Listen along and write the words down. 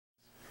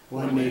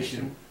one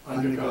nation,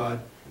 under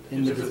God,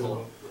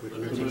 indivisible, with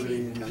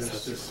liberty and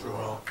justice for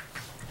all.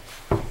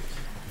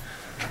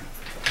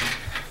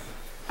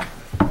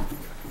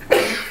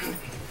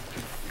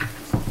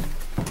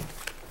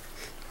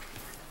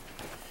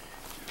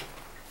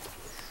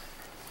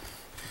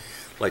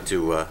 I'd like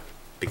to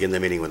begin the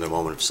meeting with a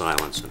moment of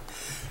silence. And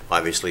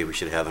obviously, we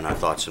should have in our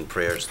thoughts and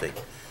prayers the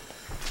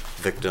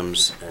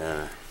victims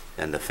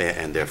and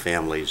their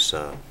families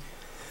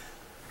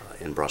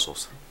in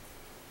Brussels.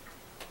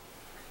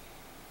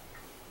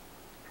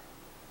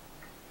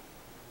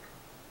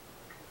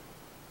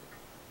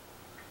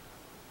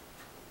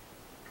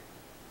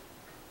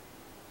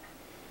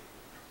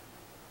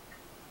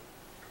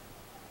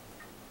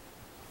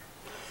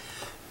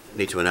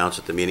 Need to announce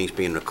that the meeting is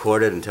being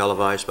recorded and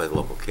televised by the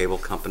local cable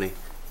company.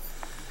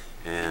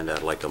 And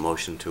I'd like a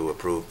motion to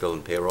approve bill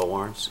and payroll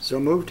warrants. So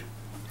moved.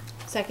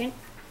 Second.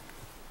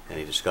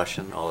 Any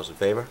discussion? All those in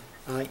favor?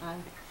 Aye.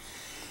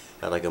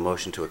 I'd like a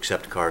motion to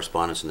accept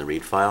correspondence in the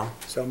read file.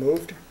 So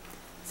moved.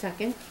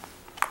 Second.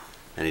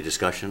 Any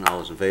discussion? All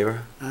those in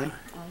favor? Aye.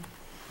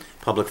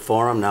 Public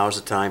forum. Now is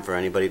the time for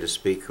anybody to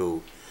speak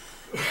who's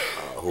here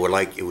who would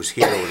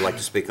like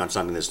to speak on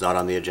something that's not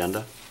on the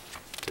agenda.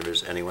 If there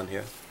is anyone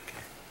here.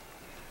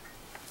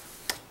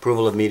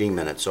 Approval of meeting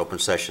minutes, open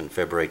session,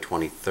 February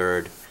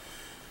 23rd,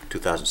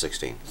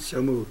 2016.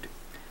 So moved.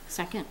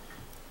 Second.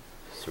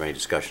 Is there any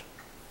discussion?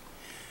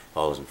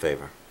 All those in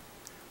favor?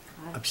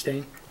 Aye.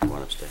 Abstain.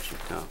 One abstention.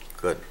 No,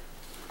 good.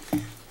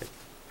 At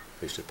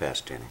least it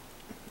passed, Danny.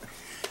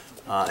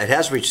 It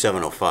has reached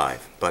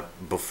 7:05, but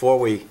before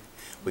we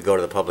go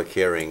to the public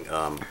hearing,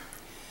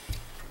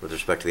 with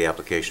respect to the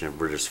application of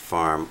British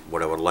Farm,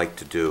 what I would like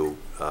to do,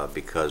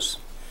 because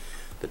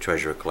the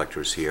treasurer collector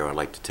is here, I'd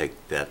like to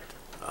take that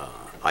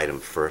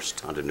item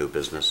first under new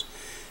business.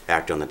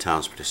 Act on the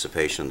town's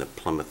participation in the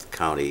Plymouth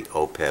County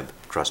OPEB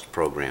Trust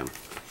Program,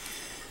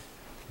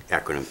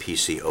 acronym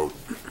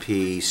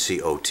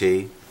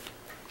PCOT.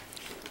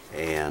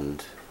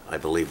 And I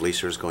believe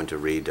Lisa is going to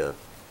read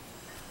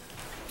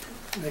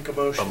Make a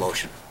motion. a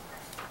motion.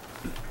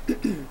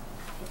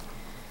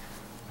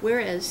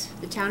 Whereas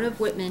the town of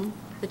Whitman,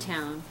 the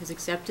town, has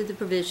accepted the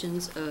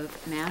provisions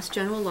of Mass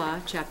General Law,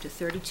 Chapter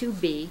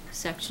 32B,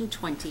 Section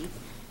 20,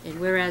 and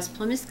whereas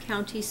Plymouth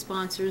County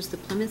sponsors the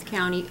Plymouth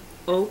County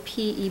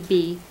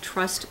OPEB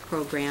Trust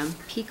Program,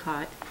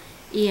 PCOT,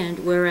 and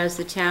whereas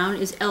the town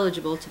is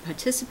eligible to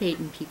participate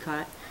in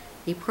PCOT,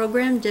 a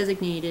program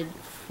designated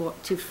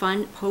to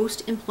fund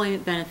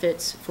post-employment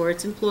benefits for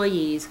its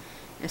employees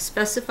as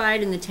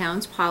specified in the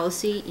town's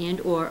policy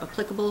and/or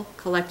applicable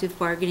collective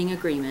bargaining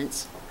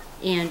agreements,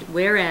 and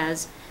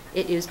whereas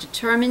it is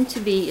determined to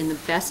be in the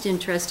best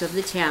interest of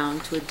the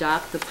town to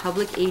adopt the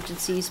public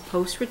agency's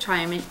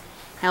post-retirement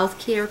health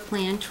care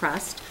plan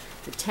trust,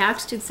 the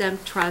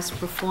tax-exempt trust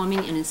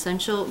performing an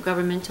essential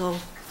governmental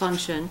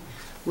function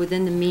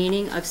within the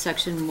meaning of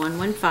Section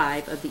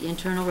 115 of the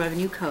Internal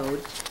Revenue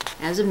Code,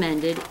 as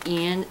amended,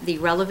 and the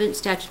relevant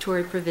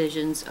statutory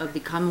provisions of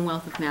the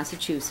Commonwealth of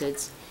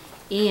Massachusetts,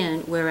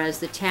 and whereas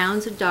the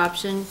town's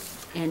adoption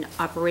and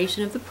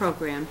operation of the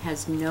program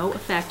has no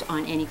effect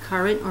on any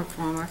current or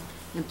former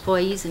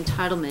employee's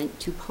entitlement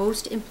to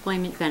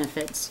post-employment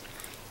benefits,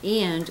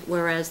 and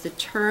whereas the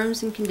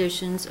terms and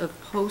conditions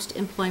of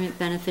post-employment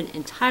benefit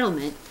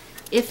entitlement,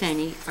 if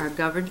any, are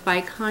governed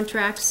by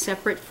contracts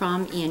separate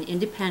from and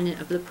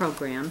independent of the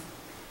program,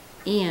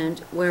 and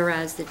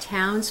whereas the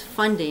town's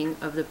funding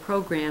of the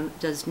program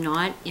does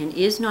not and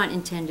is not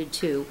intended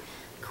to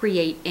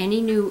create any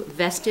new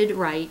vested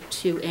right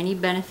to any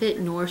benefit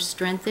nor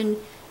strengthen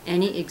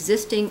any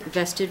existing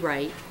vested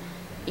right,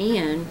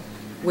 and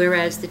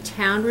whereas the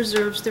town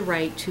reserves the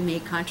right to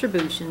make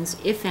contributions,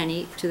 if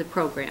any, to the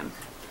program.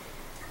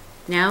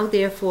 Now,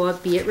 therefore,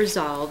 be it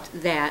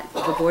resolved that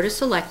the Board of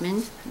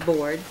Selectmen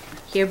Board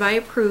hereby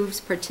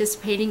approves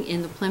participating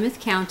in the Plymouth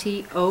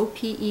County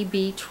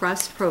OPEB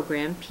Trust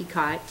Program,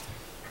 PCOT,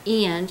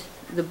 and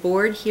the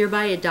Board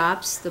hereby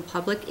adopts the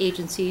public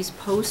agency's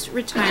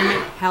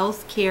post-retirement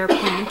health care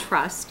plan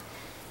trust,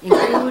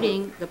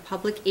 including the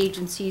public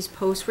agency's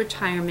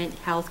post-retirement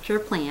health care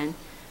plan,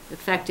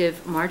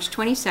 effective March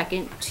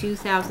 22nd,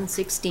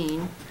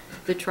 2016,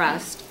 the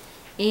trust,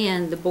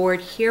 and the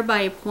Board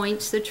hereby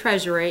appoints the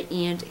treasurer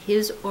and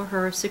his or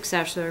her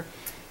successor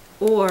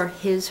or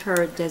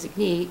his/her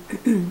designee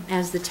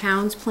as the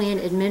town's plan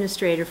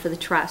administrator for the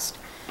trust.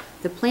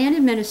 The plan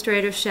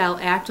administrator shall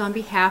act on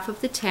behalf of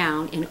the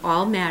town in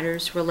all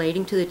matters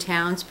relating to the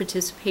town's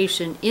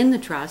participation in the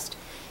trust,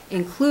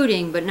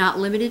 including but not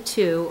limited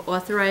to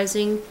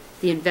authorizing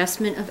the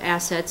investment of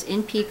assets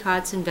in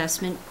PCOT's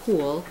investment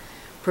pool,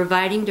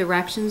 providing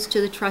directions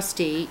to the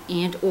trustee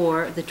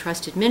and/or the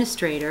trust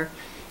administrator,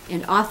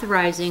 and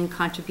authorizing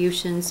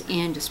contributions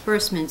and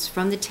disbursements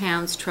from the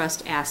town's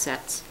trust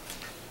assets.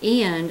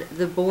 And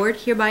the Board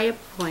hereby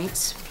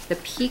appoints the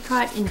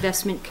PCOT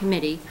Investment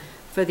Committee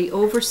for the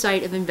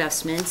oversight of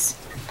investments,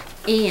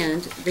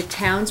 and the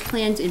town's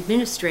plans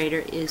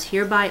administrator is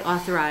hereby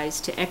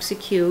authorized to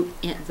execute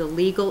the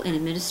legal and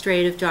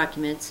administrative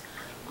documents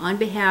on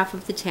behalf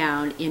of the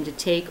town and to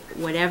take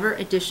whatever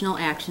additional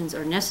actions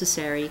are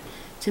necessary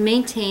to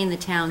maintain the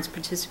town's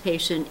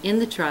participation in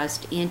the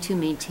trust and to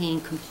maintain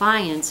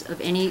compliance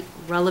of any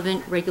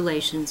relevant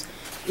regulations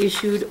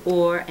issued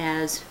or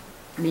as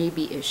may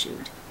be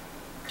issued.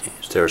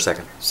 Is there a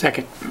second?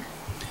 Second.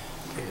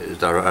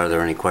 Are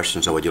there any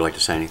questions, or would you like to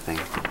say anything?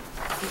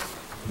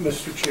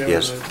 Mr. Chairman,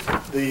 Yes.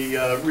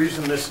 the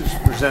reason this is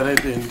presented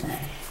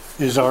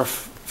is our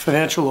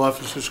Financial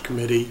Officers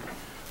Committee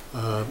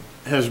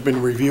has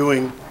been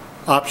reviewing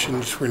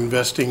options for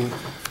investing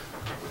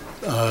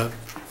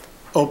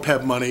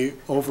OPEB money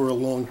over a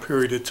long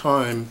period of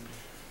time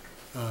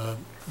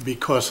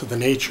because of the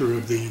nature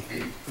of the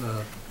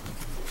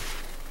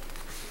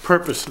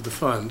purpose of the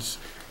funds.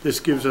 This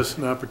gives us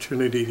an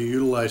opportunity to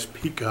utilize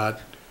PCOT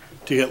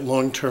to get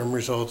long-term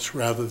results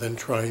rather than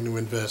trying to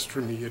invest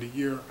from year to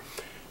year.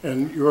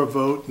 And your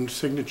vote and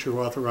signature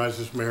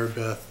authorizes Mary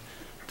Beth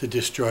to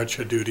discharge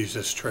her duties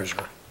as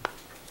treasurer.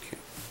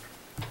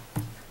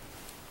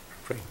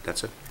 Great,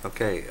 that's it.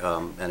 Okay,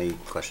 any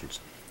questions?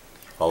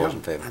 All those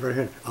in favor? Right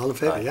ahead. All in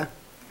favor, Aye. yeah?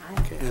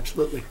 Okay.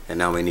 Absolutely. And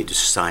now we need to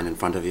sign in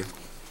front of you.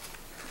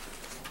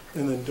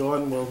 And then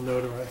Dawn will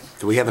notarize.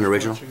 Do we have an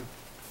original?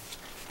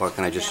 Or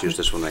can I just use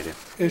this one right here?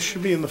 It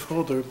should be in the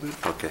folder,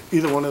 but Okay.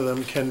 either one of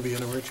them can be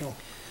an original.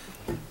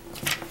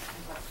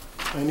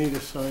 I need a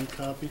signed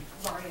copy.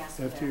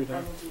 After you're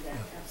done.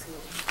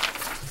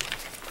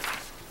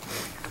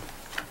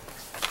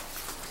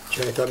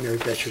 Gee, I thought Mary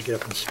Beth should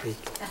get up and speak.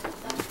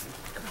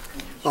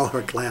 All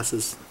her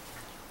glasses.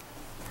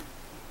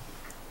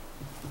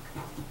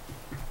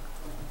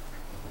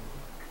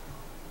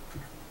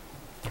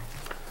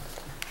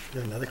 You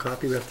got another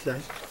copy we have to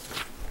sign?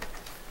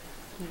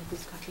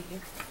 This copy here?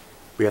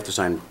 We have to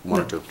sign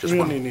one or two, just We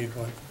one. only need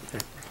one.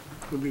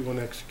 Would be one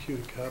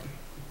executed copy.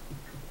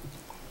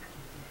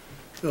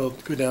 They'll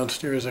go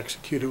downstairs,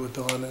 execute it with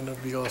Dawn, and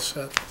it'll be all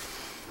set.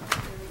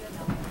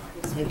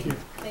 Thank you.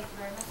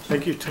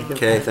 Thank you, Tom.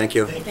 Okay, thank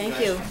you. Thank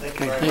you.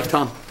 Okay, thanks,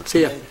 Tom.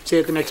 See ya. See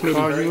you at the next meeting.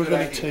 Carl, you were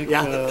going to take...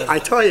 Yeah, I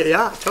told you,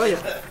 yeah, I told you.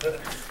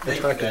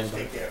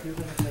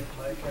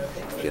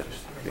 Yeah,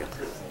 yeah.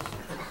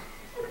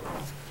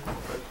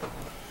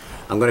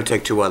 I'm going to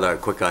take two other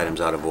quick items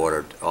out of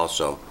order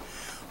also.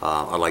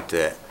 I'd like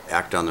to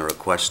act on the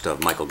request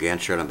of Michael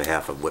Ganchard on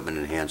behalf of Whitman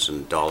and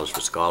Hanson Dollars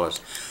for Scholars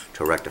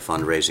to erect a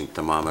fundraising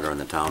thermometer in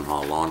the town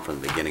hall lawn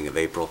from the beginning of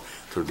April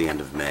through the end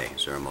of May.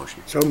 Is there a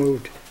motion? So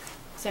moved.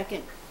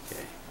 Second.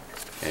 Okay.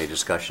 Any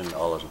discussion?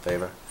 All those in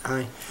favor?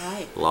 Aye.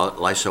 Aye.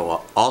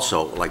 LISO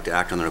also would like to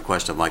act on the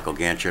request of Michael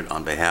Ganchard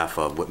on behalf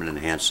of Whitman and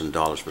Hanson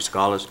Dollars for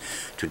Scholars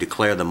to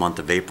declare the month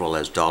of April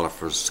as Dollar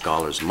for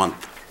Scholars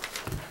Month.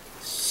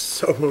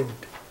 So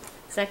moved.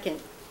 Second.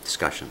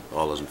 Discussion.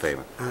 All those in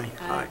favor? Aye.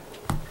 Aye.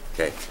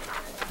 Okay.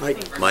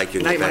 Mike, Mike, you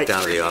can Night, get back Mike.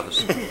 down to the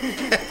office.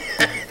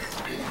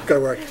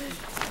 good work.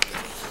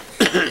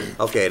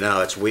 Okay,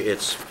 now it's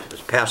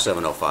past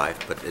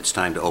 7:05, but it's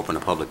time to open a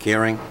public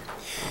hearing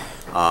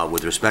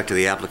with respect to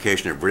the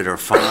application of Ritter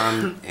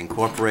Farm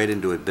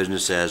Incorporated doing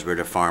business as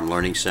Ritter Farm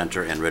Learning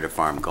Center and Ritter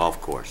Farm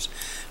Golf Course.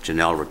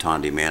 Janelle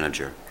Rotondi,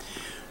 manager.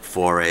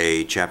 For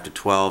a Chapter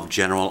 12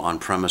 general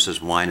on-premises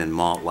wine and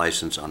malt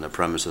license on the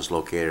premises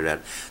located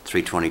at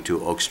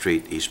 322 Oak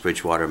Street, East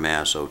Bridgewater,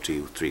 Mass.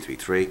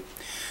 02333.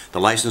 The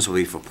license will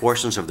be for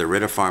portions of the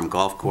Ritter Farm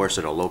Golf Course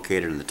that are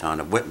located in the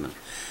town of Whitman,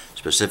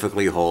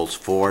 specifically holes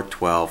 4,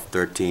 12,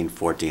 13,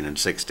 14, and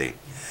 16,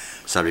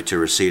 subject to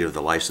receipt of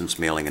the license,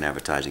 mailing, and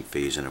advertising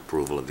fees and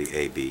approval of the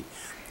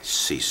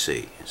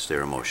ABCC. Is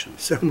there a motion?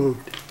 So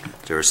moved.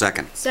 Is there a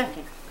second?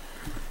 Second.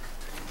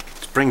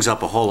 This brings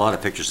up a whole lot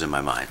of pictures in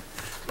my mind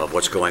of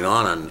what's going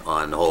on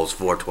holes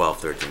 4, 12,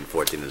 13,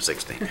 14, and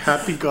 16.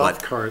 Happy golf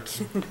But-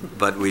 carts.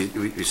 But we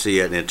see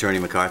Attorney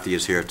McCarthy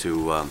is here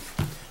to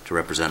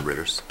represent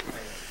Ritters.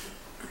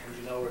 And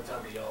you know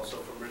Rotundi also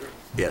from Ritter?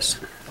 Yes.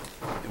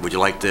 Would you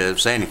like to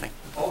say anything?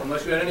 Oh,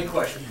 unless you had any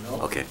questions,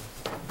 no? Okay.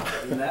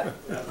 Other than that,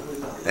 absolutely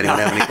not. Anyone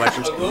have any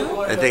questions?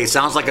 I think it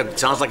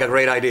sounds like a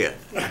great idea,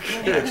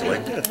 actually.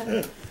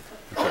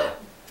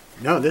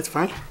 No, that's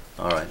fine.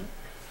 All right.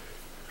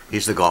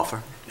 He's the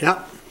golfer.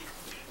 Yeah.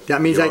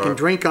 That means I can You're-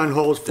 drink on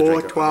holes The 4,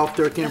 drinker. 12,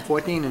 13, and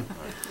 14, and,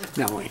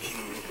 no, wait.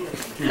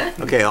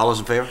 Okay, all those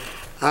in favor?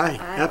 Aye,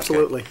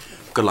 absolutely.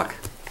 Good luck.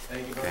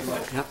 Thank you very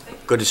much. Yep,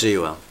 Good to see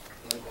you, Al.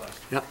 Likewise.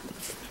 yep.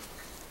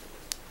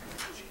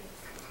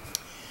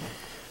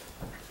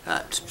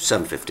 It's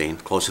 7:15,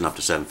 close enough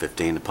to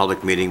 7:15. A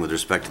public meeting with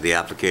respect to the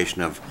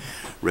application of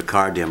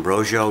Ricard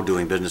D'Ambrosio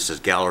doing business as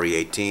Gallery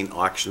 18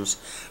 Auctions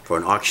for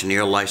an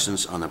auctioneer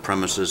license on the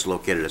premises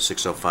located at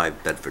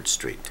 605 Bedford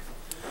Street.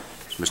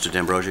 Is Mr.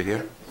 D'Ambrosio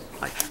here?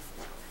 Hi.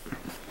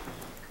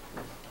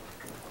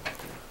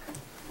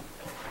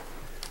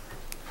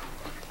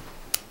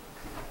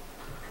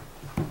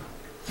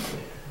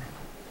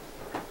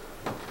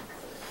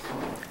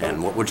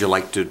 And what would you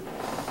like to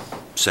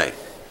say?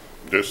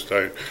 Just,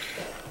 I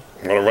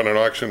want to run an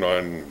auction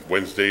on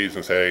Wednesdays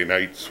and Saturday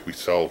nights. We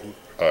sell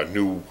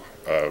new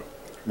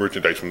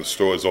merchandise from the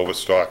stores,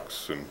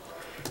 overstocks and,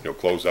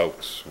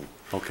 closeouts.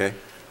 Okay.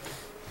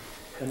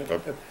 And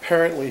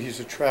apparently he's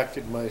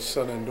attracted my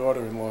son and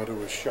daughter-in-law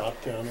to a shop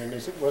down in,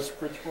 is it West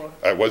Bridgewater?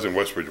 I was in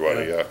West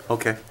Bridgewater, Yeah. yeah.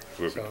 Okay.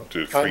 For So,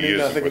 3 I knew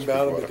years in nothing West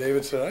about him, but Bridgewater.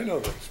 David said, I know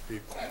those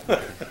people.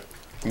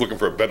 I'm looking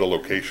for a better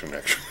location,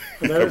 actually.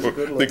 That is a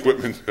good I think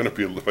Whitman's going to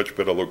be a much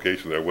better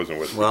location than it was in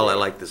West Well, I Bridgewater.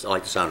 like this, I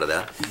like the sound of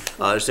that.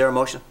 Is there a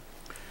motion?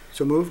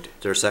 So moved? Is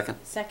there a second?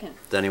 Second.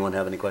 Does anyone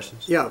have any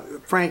questions? Yeah,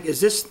 Frank, is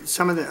this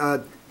some of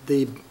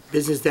the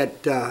business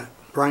that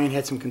Brian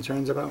had some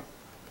concerns about?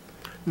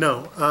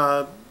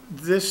 No,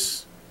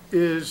 this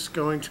is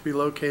going to be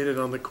located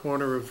on the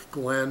corner of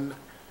Glen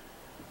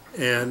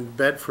and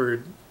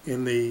Bedford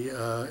in the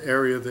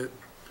area that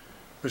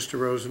Mr.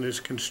 Rosen is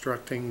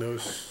constructing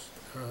those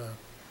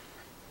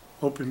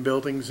open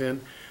buildings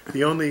in.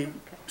 The only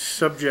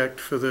subject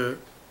for the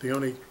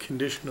only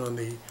condition on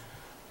the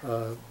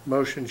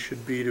motion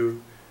should be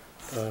to,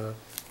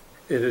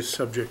 it is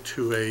subject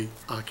to a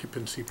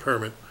occupancy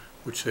permit,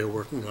 which they're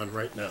working on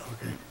right now.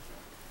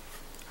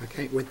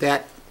 Okay, with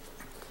that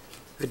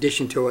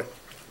addition to it,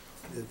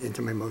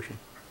 into my motion.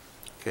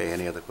 Okay,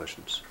 any other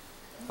questions?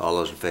 All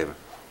those in favor?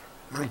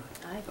 Aye.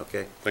 Aye.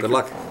 Okay, Thank good you.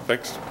 luck.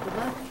 Thanks. Good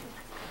luck.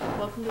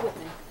 Welcome to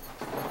Whitman.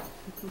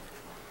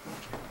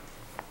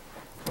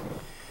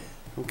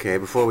 Okay,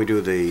 before we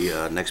do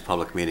the next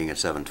public meeting at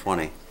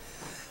 7:20,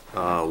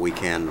 we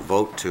can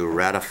vote to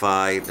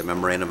ratify the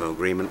memorandum of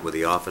agreement with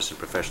the Office of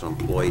Professional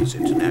Employees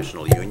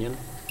International Union.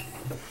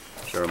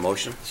 Is there a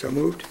motion? So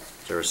moved?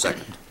 Is there a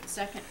second?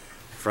 Second.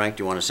 Frank,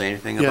 do you want to say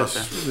anything about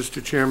Yes, that?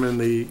 Mr. Chairman,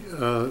 the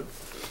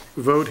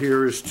vote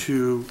here is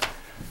to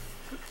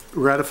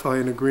ratify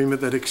an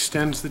agreement that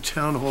extends the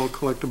Town Hall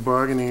collective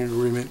bargaining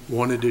agreement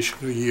one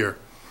additional year.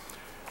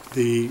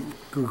 The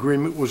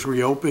agreement was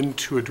reopened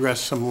to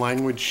address some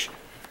language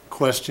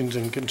questions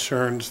and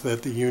concerns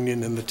that the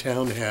union and the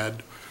town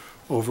had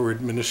over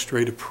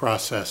administrative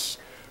process.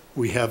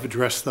 We have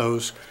addressed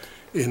those.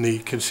 In the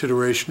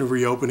consideration of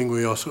reopening,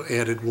 we also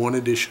added one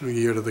additional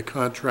year to the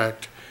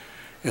contract,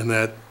 and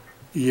that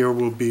year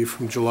will be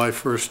from July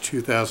 1st,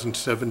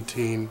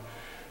 2017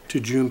 to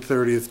June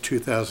 30th,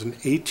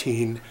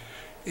 2018,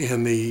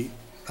 and the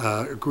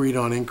agreed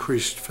on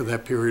increase for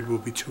that period will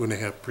be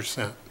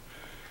 2.5%.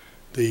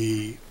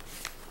 The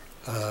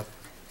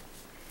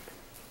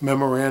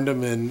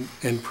memorandum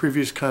and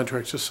previous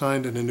contracts are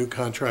signed, and a new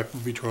contract will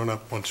be drawn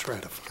up once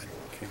ratified.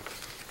 Okay.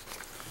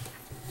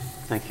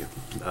 Thank you.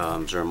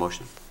 Is there a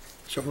motion?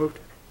 So moved?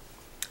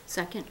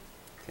 Second.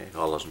 Okay,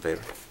 all those in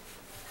favor?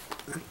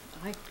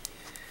 Aye.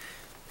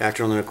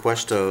 Act on the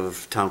request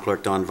of Town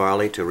Clerk Don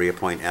Varley to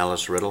reappoint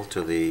Alice Riddle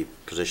to the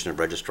position of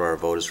Registrar of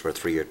Voters for a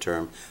 3-year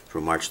term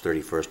through March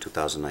 31st,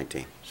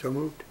 2019. So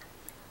moved?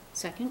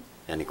 Second.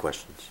 Any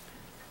questions?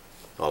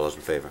 All those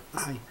in favor?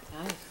 Aye.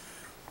 Aye.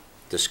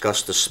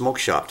 Discuss the smoke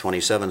shop,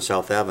 27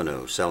 South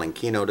Avenue, selling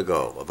Keno to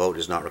go. A vote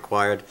is not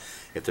required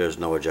if there is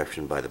no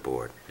objection by the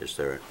board. Is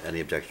there any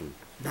objection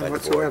by the None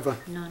board? whatsoever.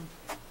 None.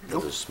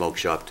 There's a smoke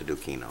shop to do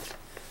Keno.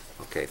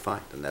 Okay,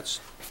 fine, then that's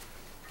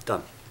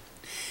done.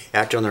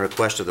 Act on the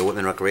request of the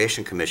Whitman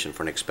Recreation Commission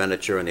for an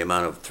expenditure in the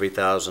amount of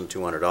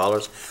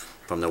 $3,200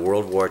 from the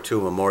World War II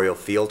Memorial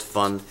Field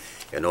Fund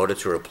in order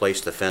to replace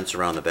the fence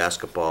around the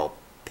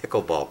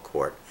pickleball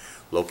court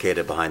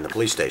located behind the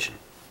police station.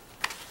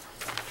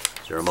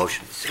 Is there a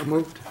motion? So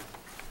moved?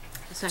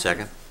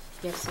 Second?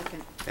 Yes,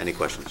 second. Any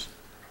questions?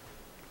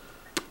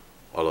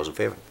 All those in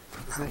favor?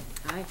 Aye.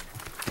 Aye.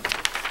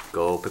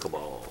 Go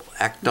pickleball.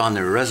 Act on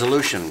the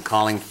resolution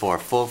calling for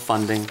full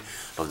funding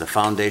of the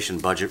Foundation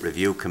Budget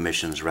Review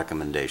Commission's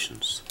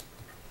recommendations.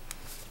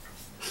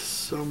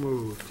 So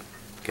moved?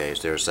 Okay,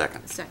 is there a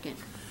second? Second.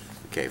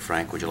 Okay,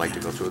 Frank, would you like to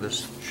go through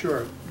this?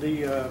 Sure.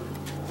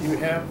 You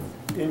have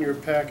in your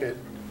packet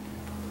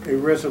a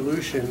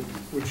resolution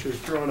which is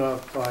drawn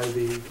up by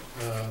the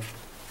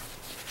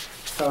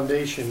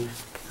foundation,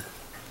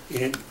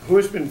 who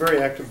has been very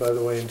active, by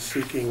the way, in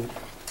seeking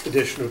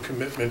additional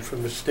commitment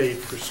from the state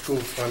for school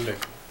funding.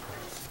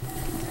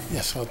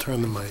 Yes, I'll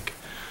turn the mic.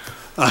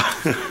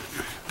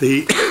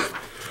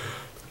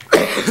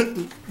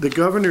 The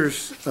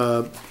governor's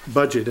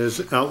budget,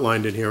 as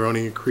outlined in here,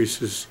 only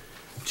increases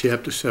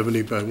Chapter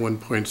 70 by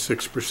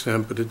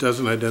 1.6%, but it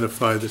doesn't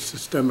identify the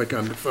systemic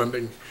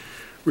underfunding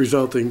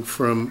resulting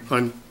from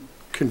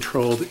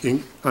uncontrolled,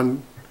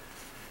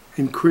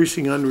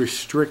 increasing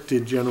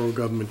unrestricted general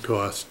government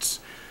costs.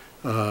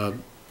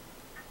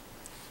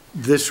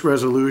 This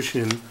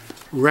resolution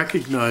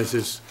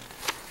recognizes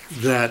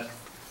that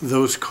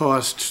those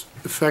costs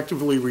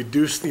effectively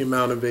reduce the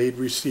amount of aid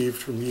received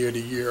from year to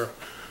year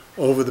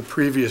over the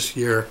previous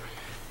year,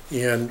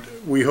 and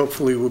we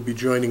hopefully will be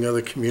joining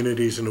other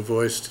communities in a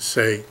voice to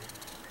say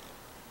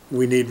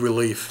we need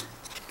relief.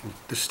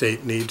 The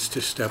state needs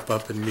to step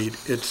up and meet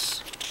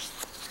its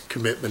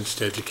commitments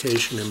to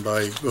education, and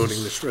by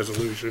voting this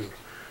resolution,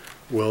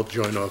 we'll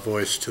join our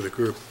voice to the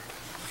group.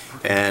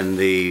 And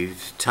the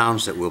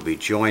towns that will be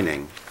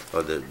joining,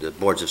 or the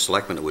boards of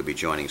selectmen that will be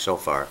joining so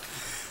far,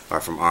 are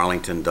from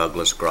Arlington,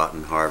 Douglas,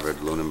 Groton, Harvard,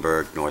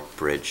 Lunenburg,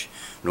 Northbridge,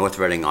 North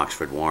Reading,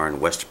 Oxford,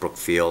 Warren, West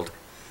Brookfield,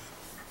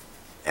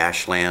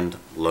 Ashland,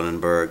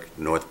 Lunenburg,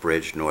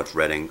 Northbridge, North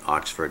Reading,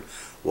 Oxford,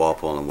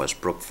 Walpole, and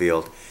West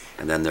Brookfield.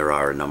 And then there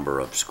are a number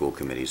of school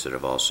committees that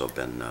have also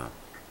been,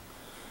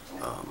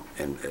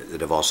 and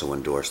that have also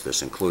endorsed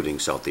this, including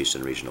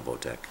Southeastern Regional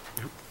VOTEC.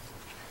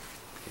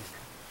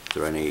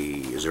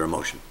 Is there a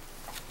motion?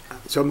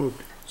 So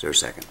moved. Is there a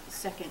second?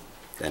 Second.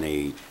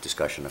 Any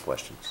discussion or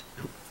questions?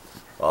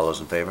 All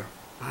those in favor?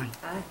 Aye.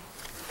 Aye.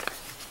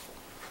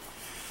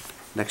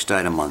 Next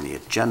item on the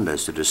agenda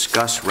is to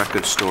discuss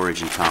record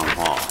storage in Town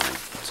Hall. I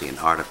see an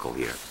article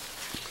here.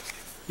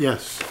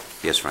 Yes.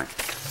 Yes, Frank?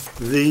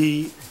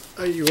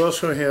 You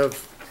also have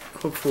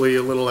hopefully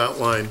a little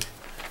outline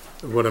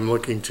of what I'm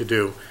looking to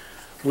do.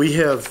 We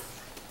have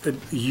a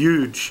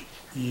huge,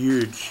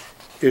 huge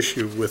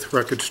issue with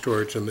record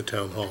storage in the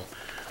town hall.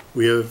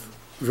 We have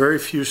very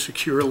few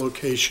secure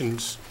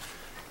locations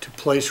to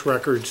place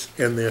records,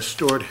 and they're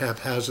stored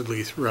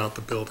haphazardly throughout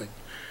the building.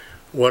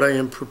 What I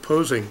am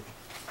proposing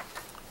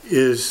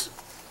is,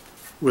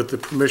 with the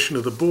permission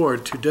of the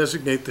board, to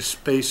designate the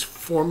space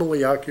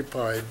formerly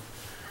occupied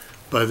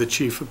by the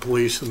chief of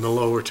police in the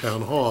lower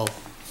town hall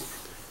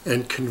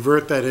and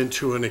convert that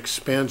into an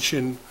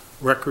expansion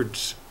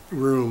records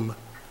room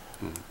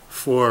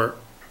for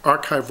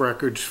archive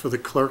records for the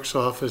clerk's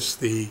office,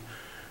 the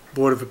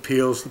Board of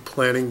Appeals, the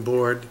planning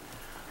board,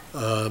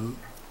 and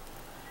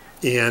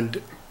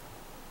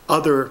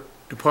other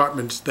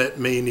departments that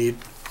may need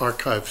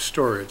archive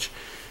storage.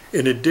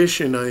 In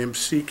addition, I am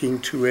seeking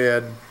to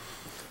add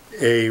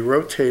a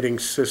rotating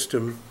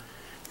system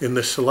in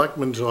the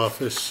Selectmen's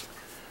office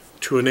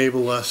to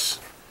enable us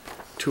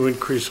to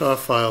increase our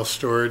file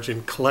storage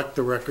and collect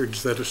the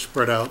records that are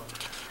spread out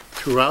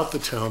throughout the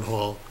town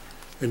hall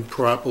and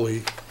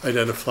properly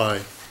identify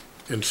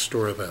and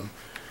store them.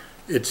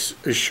 It's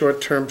a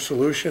short-term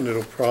solution.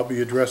 It'll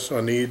probably address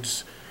our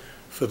needs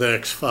for the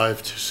next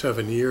 5 to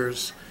 7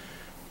 years,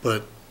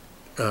 but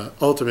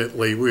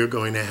ultimately we're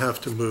going to have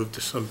to move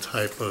to some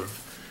type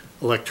of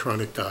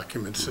electronic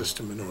document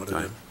system in order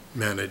to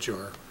manage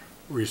our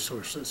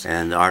resources.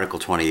 And Article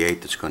 28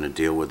 that's going to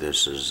deal with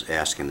this is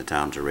asking the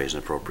town to raise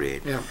and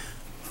appropriate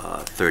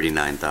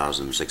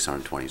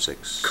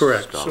 $39,626.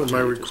 Correct. So my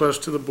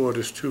request to the board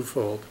is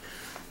twofold: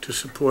 to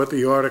support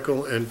the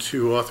article and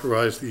to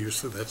authorize the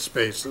use of that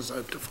space as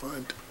I've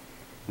defined.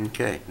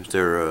 Okay. Is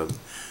there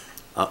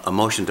a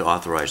motion to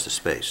authorize the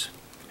space?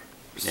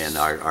 And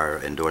our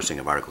endorsing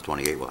of Article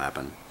 28 will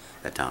happen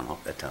at town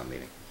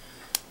meeting.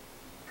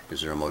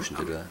 Is there a motion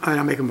to do that?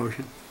 I'll make a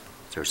motion.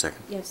 Is there a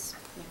second? Yes.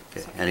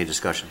 Okay. Any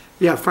discussion?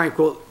 Yeah, Frank,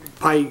 well,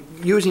 by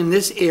using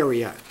this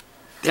area,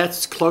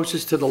 that's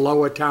closest to the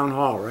lower town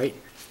hall, right?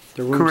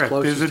 The room's Correct.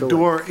 closest There's a to it.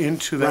 door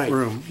into that Right,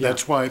 room. yeah.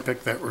 That's why I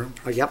picked that room.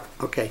 Oh, yep,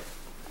 okay.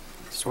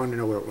 Just wanted to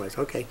know where it was.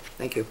 Okay,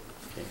 thank you.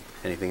 Okay.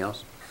 Anything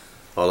else?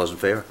 All those in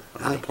favor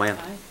of Aye. the plan?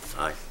 Aye.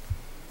 Aye.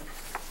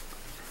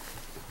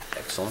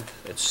 Excellent.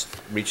 It's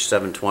reached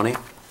 7:20,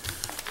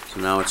 so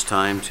now it's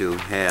time to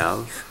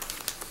have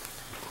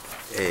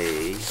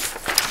if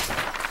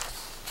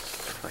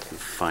I can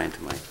find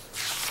my,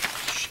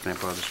 can I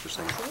borrow this for a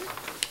second?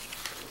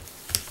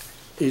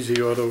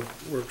 Easy Auto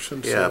Works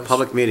and Yeah, Sales.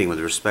 public meeting with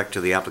respect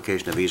to the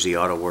application of Easy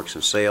Auto Works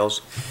and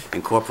Sales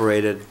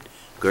Incorporated,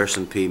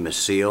 Gerson P.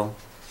 Maciel,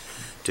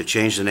 to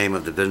change the name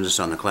of the business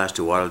on the Class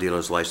II auto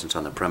dealer's license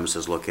on the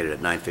premises located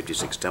at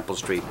 956 Temple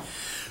Street,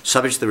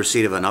 subject to the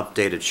receipt of an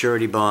updated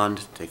surety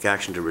bond. Take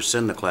action to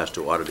rescind the Class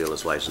II auto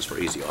dealer's license for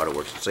Easy Auto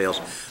Works and Sales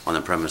on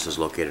the premises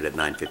located at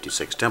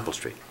 956 Temple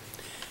Street.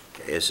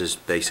 Okay, this is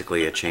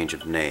basically a change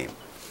of name.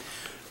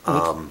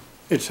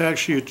 It's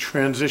actually a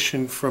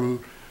transition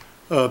from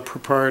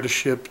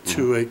proprietorship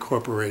to a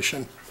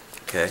corporation.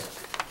 Okay.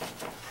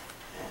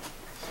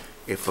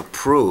 If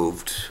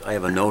approved, I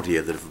have a note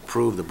here that if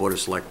approved, the Board of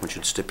Selectmen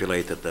should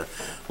stipulate that the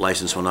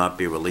license will not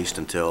be released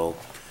until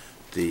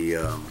the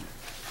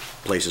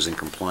place is in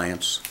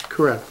compliance.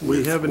 Correct. We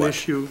With have an what?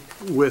 issue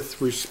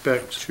with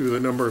respect to the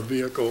number of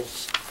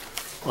vehicles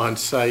on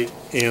site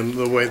and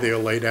the way they are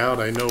laid out.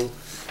 I know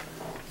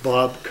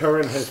Bob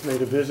Curran has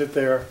made a visit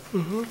there,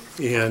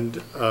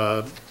 and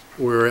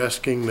we're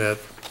asking that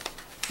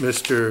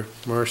Mr.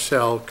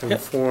 Marcel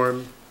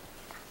conform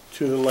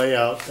to the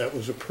layout that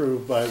was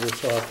approved by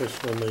this office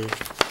when the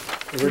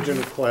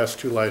original Class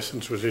II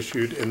license was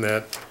issued, in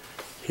that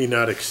he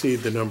not exceed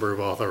the number of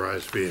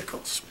authorized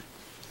vehicles.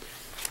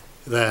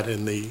 That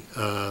in the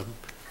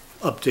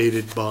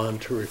updated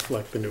bond to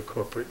reflect the new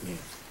corporate name.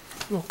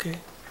 Okay.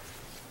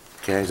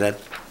 Okay, is that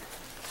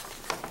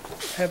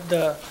Have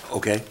the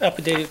okay?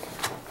 updated.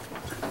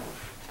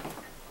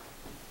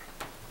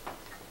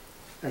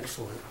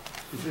 Excellent.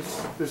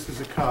 This is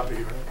a copy,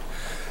 right?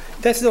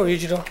 That's the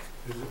original.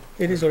 Is it?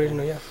 It is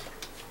original, yeah.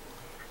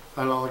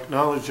 And I'll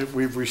acknowledge that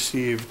we've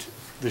received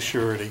the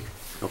surety.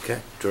 Okay,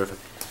 terrific.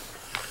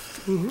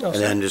 Mhm, And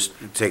then just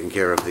taking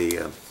care of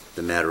the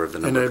matter of the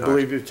And number I of cars.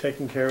 believe you've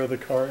taken care of the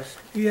cars?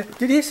 Yeah.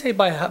 Did he say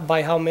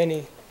by how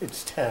many?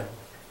 It's 10.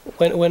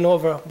 Went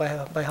over by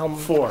how?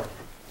 4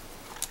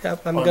 Yeah,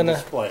 on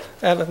display.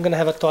 I'm gonna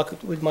have a talk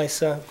with my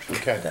son.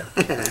 Okay.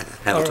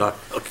 Have a talk?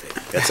 Okay,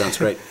 that sounds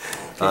great.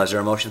 Is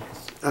there a motion?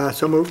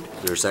 So moved.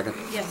 Is there a second?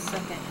 Yes,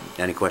 second.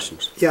 Any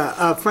questions?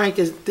 Yeah, Frank,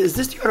 is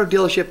this the auto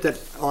dealership that,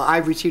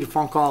 I've received a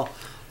phone call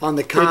on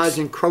the cars It's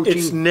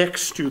encroaching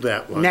next to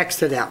that one. next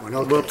to that one?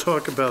 Okay. We'll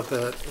talk about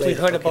that. We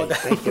heard about that.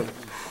 Thank you.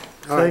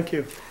 All right. Thank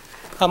you.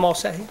 I'm all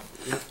set here.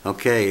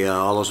 Okay,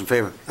 all those in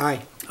favor?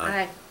 Aye.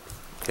 Aye.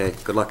 Okay,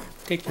 good luck.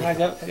 Take care.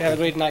 Have a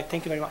great night.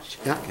 Thank you very much.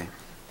 Yeah. Okay.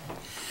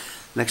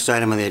 Next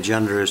item on the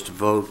agenda is to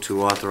vote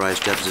to authorize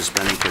deficit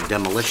spending for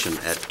demolition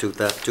at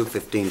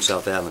 215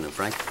 South Avenue.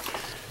 Frank?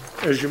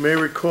 As you may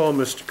recall,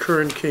 Mr.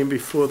 Kern came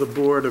before the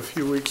board a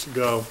few weeks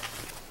ago,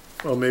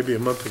 or maybe a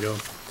month ago,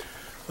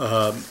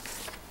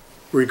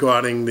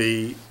 regarding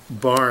the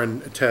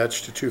barn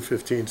attached to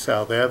 215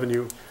 South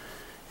Avenue.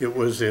 It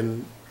was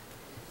in,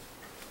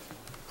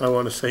 I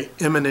want to say,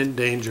 imminent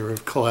danger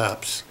of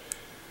collapse.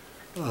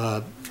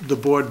 The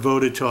board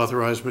voted to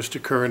authorize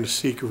Mr. Kern to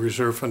seek a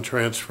reserve fund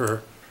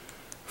transfer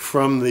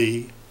from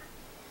the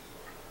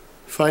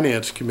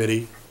Finance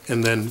Committee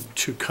and then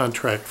to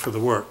contract for the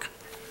work.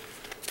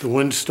 The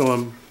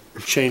windstorm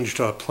changed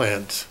our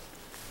plans.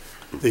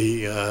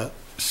 The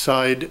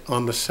side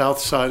on the south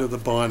side of the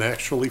barn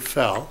actually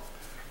fell,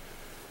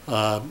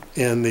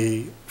 and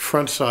the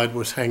front side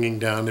was hanging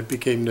down. It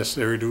became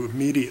necessary to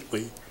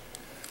immediately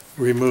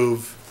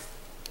remove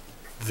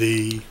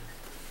the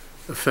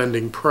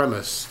offending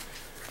premise.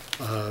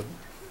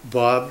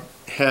 Bob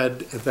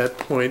had at that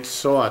point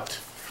sought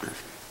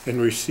and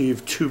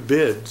received 2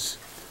 bids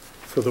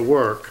for the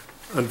work.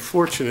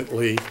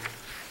 Unfortunately,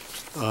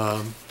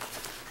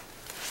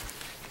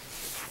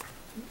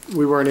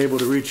 we weren't able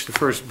to reach the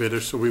first bidder,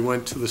 so we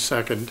went to the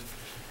second,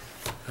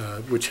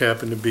 which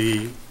happened to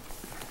be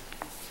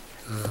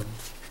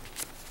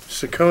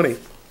Saccone.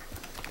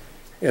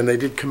 And they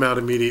did come out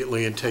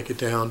immediately and take it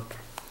down.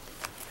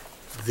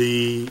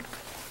 The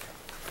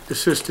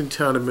Assistant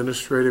Town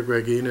Administrator,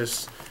 Greg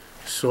Enos,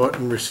 sought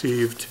and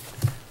received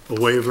a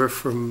waiver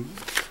from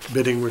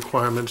bidding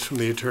requirements from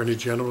the Attorney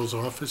General's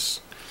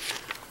office.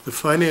 The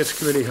Finance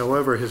Committee,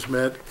 however, has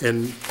met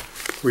and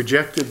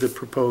rejected the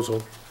proposal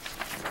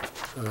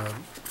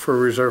for a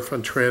reserve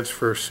fund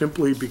transfer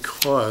simply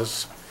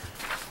because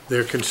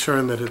they're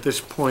concerned that at this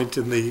point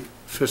in the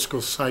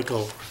fiscal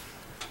cycle,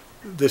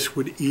 this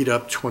would eat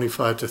up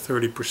 25 to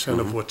 30%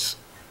 of what's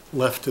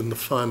left in the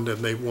fund,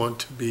 and they want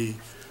to be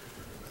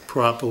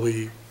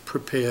properly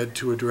prepared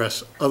to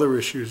address other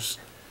issues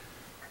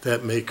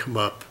that may come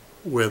up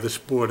where this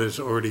board has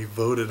already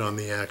voted on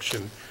the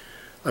action.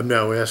 I'm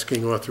now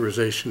asking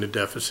authorization to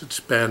deficit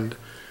spend.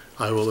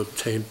 I will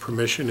obtain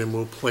permission and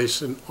will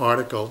place an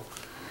article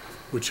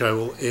which I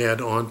will add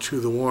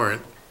onto the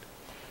warrant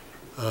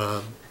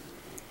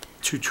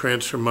to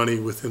transfer money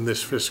within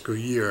this fiscal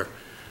year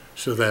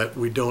so that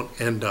we don't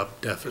end up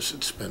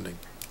deficit spending.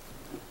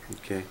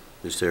 Okay.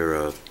 Is there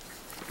a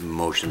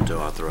motion to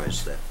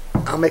authorize that?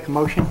 I'll make a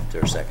motion. Is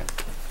there a second?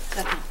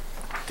 Second.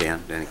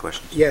 Dan, any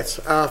questions? Yes,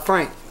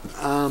 Frank,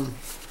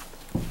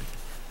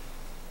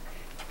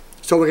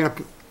 so we're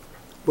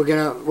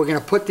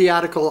gonna put the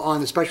article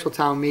on the special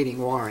town meeting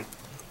warrant.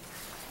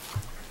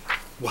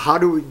 Well, how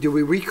do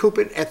we recoup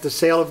it at the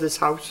sale of this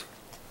house?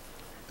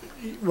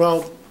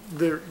 Well,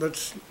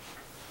 let's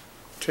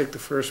take the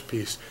first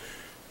piece.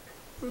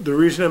 The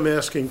reason I'm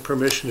asking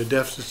permission to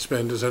deficit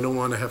spend is I don't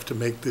want to have to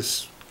make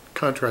this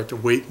contractor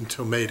wait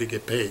until May to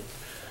get paid.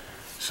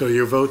 So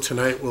your vote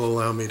tonight will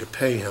allow me to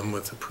pay him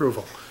with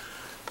approval.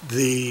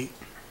 The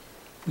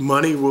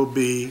money will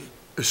be,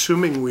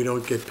 assuming we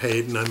don't get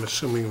paid, and I'm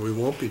assuming we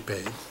won't be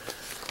paid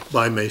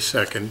by May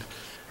 2nd,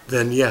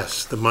 then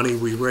yes, the money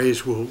we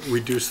raise will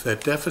reduce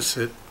that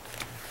deficit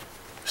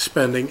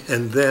spending,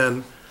 and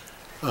then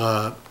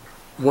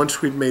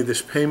once we've made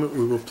this payment,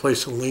 we will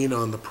place a lien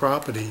on the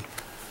property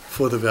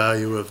for the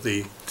value of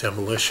the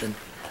demolition.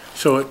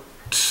 So at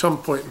some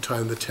point in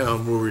time, the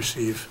town will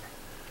receive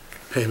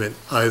payment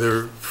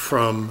either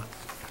from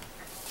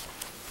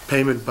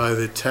payment by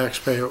the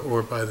taxpayer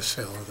or by the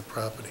sale of the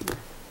property.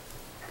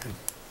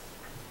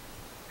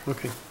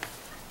 Okay.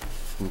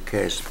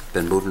 Okay, it's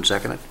been moved and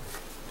seconded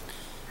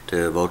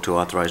to vote to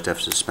authorize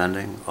deficit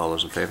spending. All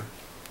those in favor?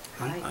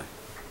 Aye.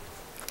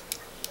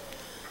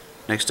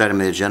 Next item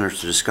on the agenda is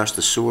to discuss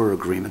the sewer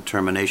agreement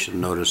termination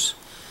notice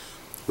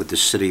with the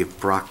city of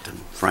Brockton.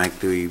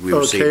 Frank, we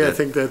received Okay, I that.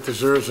 think that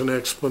deserves an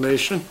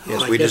explanation.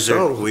 Yes, I we guess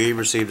so. we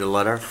received a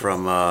letter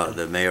from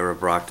the mayor of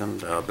Brockton,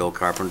 Bill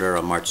Carpenter,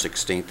 on March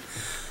 16th,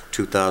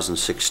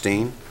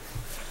 2016.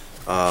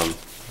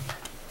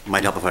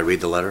 Might help if I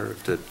read the letter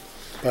to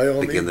By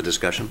all begin the means.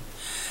 discussion.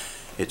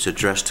 It's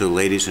addressed to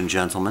ladies and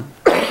gentlemen,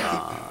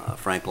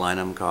 Frank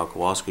Lynham, Carl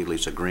Kowalski,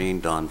 Lisa Green,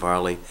 Don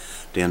Varley,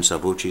 Dan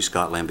Salvucci,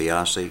 Scott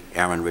Lambiase,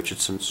 Aaron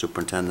Richardson,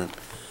 Superintendent,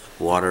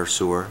 Water,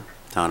 Sewer,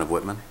 Town of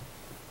Whitman,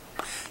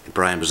 and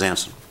Brian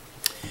Bezanson.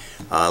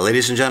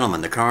 Ladies and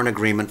gentlemen, the current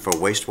agreement for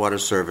wastewater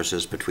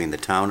services between the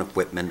Town of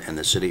Whitman and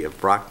the City of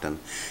Brockton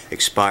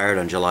expired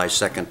on July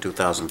 2nd,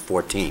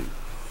 2014.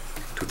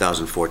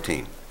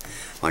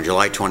 On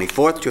July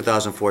 24th,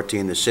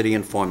 2014, the city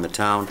informed the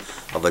town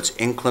of its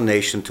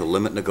inclination to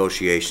limit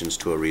negotiations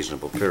to a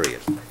reasonable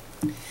period.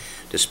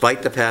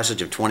 Despite the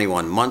passage of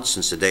 21 months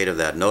since the date of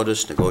that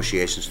notice,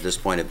 negotiations at this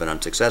point have been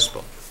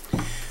unsuccessful.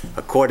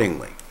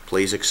 Accordingly,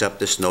 please accept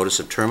this notice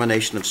of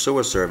termination of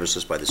sewer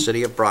services by the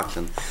City of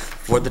Brockton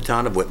for the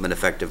Town of Whitman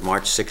effective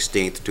March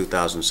 16th,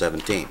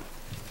 2017.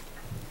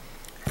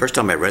 First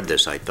time I read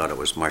this, I thought it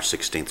was March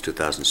 16th,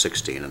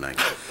 2016, and I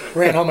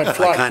Ran home and I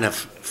flushed. kind of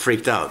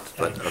freaked out,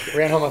 but okay.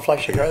 Ran home and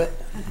flushed, you heard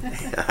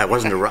it? I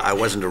wasn't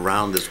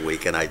around this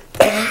week, and I,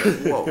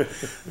 whoa.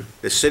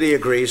 The city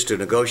agrees to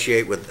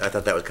negotiate with, I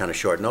thought that was kind of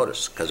short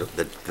notice, because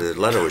the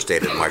letter was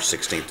dated March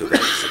 16,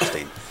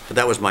 2016, but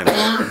that was my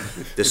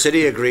mistake. The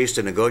city agrees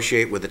to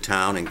negotiate with the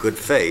town in good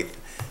faith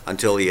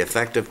until the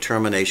effective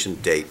termination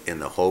date in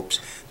the hopes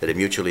that a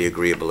mutually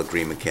agreeable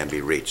agreement can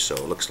be reached. So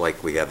it looks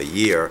like we have a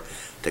year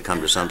to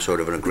come to some sort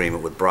of an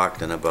agreement with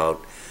Brockton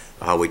about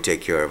how we take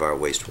care of our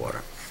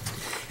wastewater.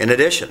 In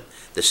addition,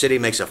 the city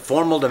makes a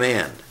formal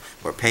demand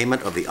for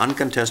payment of the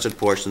uncontested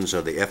portions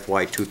of the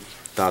FY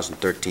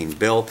 2013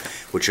 bill,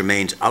 which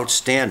remains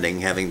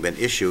outstanding, having been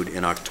issued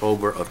in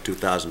October of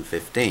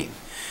 2015.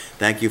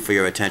 Thank you for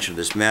your attention to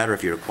this matter.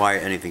 If you require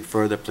anything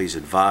further, please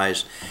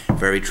advise.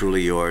 Very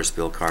truly yours,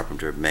 Bill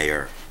Carpenter,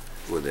 Mayor,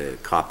 with a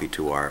copy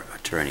to our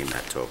attorney,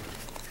 Matt Tobin.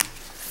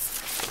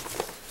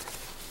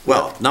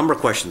 Well, a number of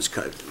questions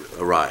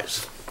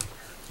arise.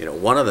 You know,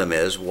 one of them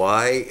is,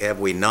 why have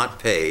we not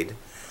paid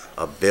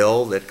a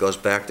bill that goes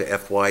back to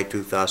FY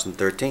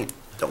 2013?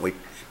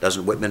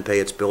 Doesn't Whitman pay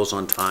its bills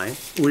on time?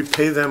 We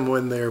pay them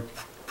when they're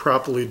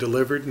properly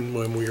delivered and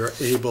when we are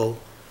able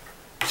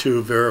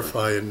to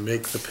verify and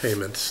make the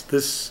payments.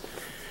 There's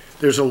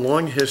a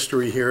long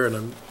history here, and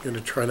I'm going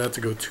to try not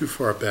to go too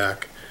far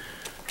back,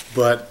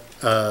 but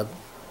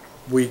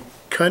we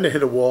kind of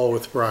hit a wall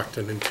with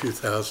Brockton in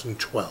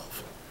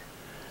 2012.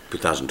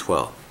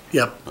 2012.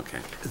 Yep. Okay.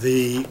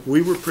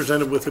 We were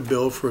presented with a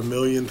bill for $1.3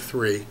 million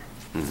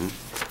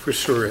for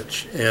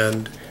sewerage,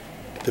 and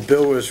the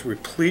bill was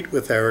replete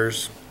with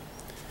errors.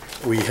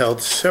 We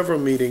held several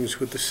meetings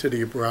with the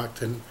city of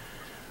Brockton.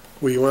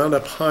 We wound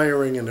up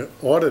hiring an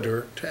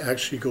auditor to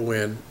actually go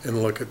in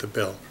and look at the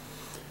bill.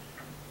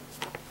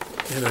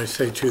 And I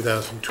say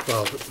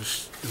 2012,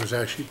 it was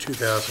actually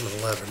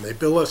 2011. They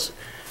bill us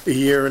a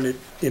year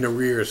in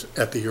arrears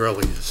at the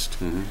earliest.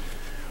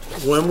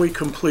 When we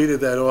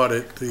completed that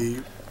audit,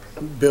 the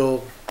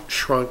bill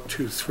shrunk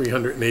to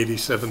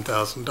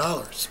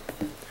 $387,000.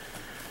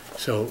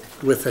 So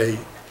with a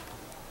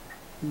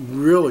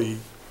really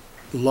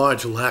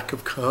large lack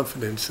of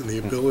confidence in the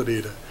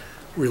ability to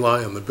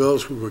rely on the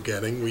bills we were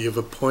getting, we have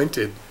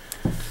appointed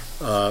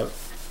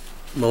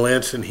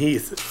Melanson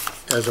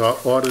Heath as our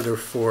auditor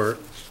for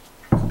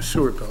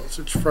sewer bills.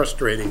 It's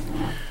frustrating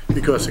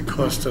because it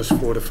costs us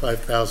 $4,000 to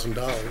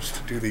 $5,000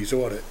 to do these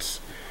audits.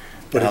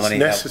 But it's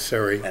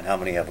necessary. And how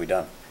many have we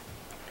done?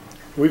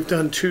 We've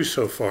done 2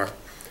 so far.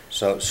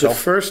 So The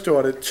first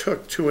audit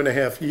took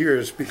 2.5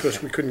 years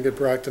because we couldn't get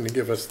Brockton to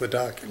give us the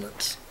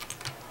documents.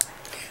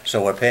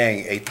 So we're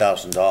paying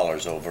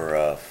 $8,000 over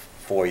a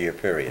 4-year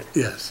period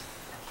Yes,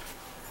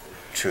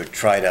 to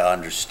try to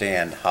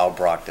understand how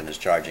Brockton is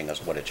charging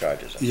us what it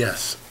charges us.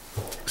 yes.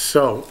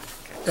 So,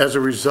 as a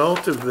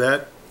result of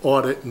that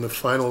audit and the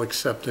final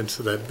acceptance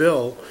of that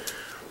bill,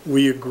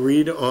 we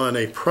agreed on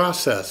a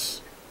process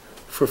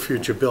for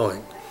future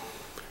billing.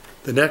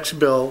 The next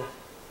bill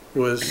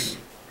was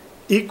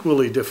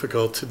equally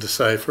difficult to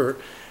decipher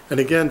and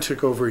again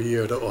took over a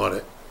year to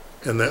audit,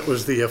 and that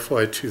was the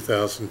FY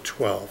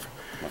 2012,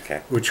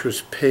 Okay. which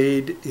was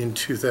paid in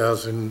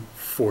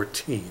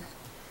 2014.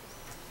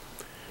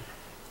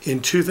 In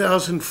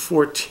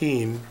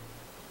 2014,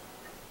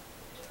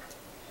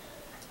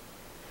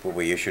 Were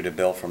we issued a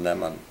bill from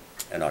them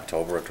in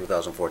October of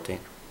 2014?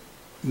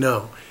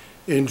 no.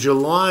 In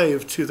July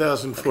of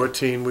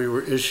 2014, we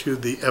were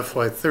issued the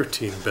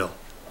FY13 bill,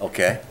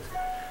 Okay,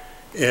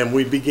 and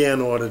we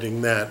began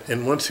auditing that.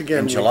 And once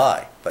again, in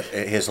July, but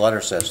his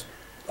letter says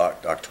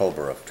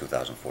October of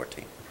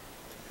 2014.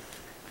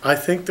 I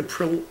think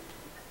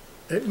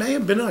it may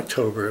have been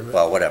October,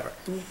 Well, whatever.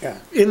 Yeah.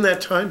 in that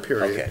time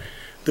period. Okay.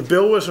 The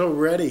bill was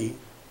already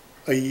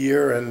a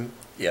year and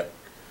Yep.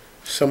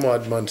 some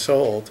odd months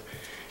old.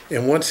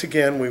 And once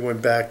again, we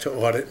went back to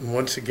audit, and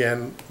once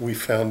again, we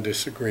found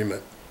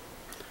disagreement.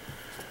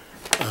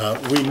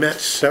 We met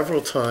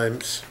several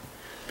times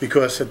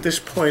because at this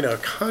point, our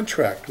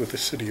contract with the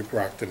city of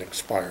Brockton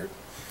expired,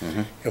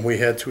 and we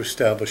had to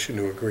establish a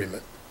new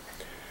agreement.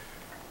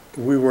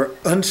 We were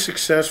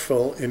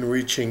unsuccessful in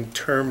reaching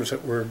terms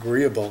that were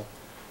agreeable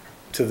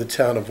to the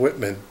town of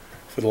Whitman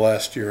for the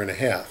last year and a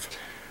half.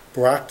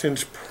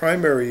 Brockton's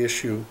primary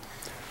issue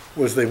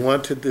was they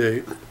wanted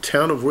the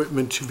town of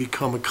Whitman to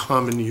become a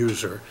common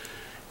user.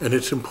 And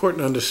it's important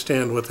to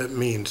understand what that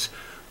means.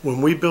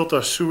 When we built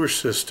our sewer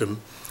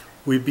system,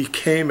 we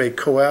became a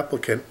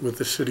co-applicant with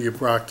the city of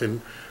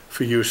Brockton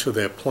for use of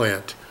their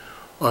plant.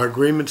 Our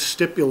agreement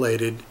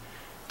stipulated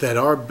that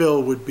our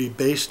bill would be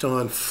based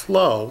on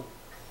flow,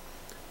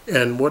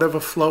 and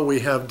whatever flow we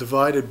have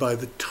divided by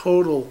the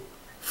total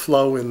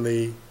flow in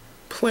the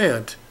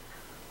plant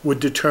would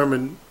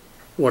determine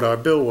what our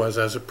bill was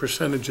as a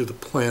percentage of the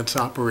plant's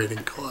operating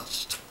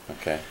cost.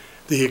 Okay.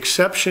 The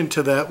exception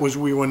to that was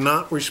we were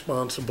not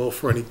responsible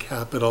for any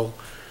capital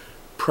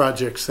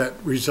projects that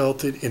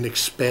resulted in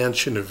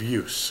expansion of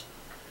use.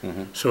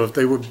 So if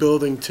they were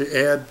building to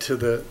add to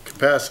the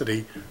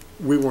capacity,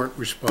 we weren't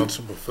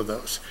responsible for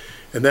those.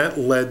 And that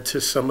led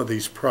to some of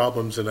these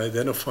problems in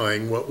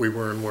identifying what we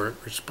were and weren't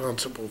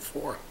responsible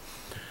for.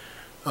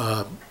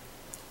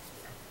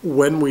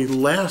 When we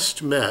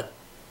last met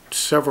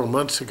several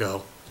months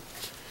ago,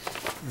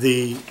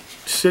 the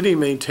city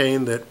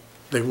maintained that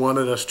they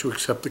wanted us to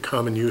accept the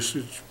common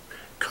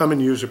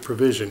user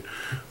provision,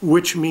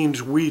 which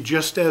means we,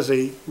 just as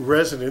a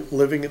resident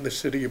living in the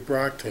city of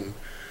Brockton,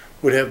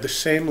 would have the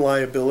same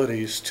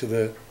liabilities to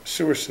the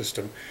sewer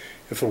system.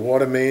 If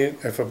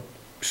a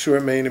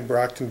sewer main in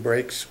Brockton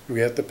breaks,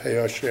 we have to pay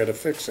our share to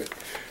fix it.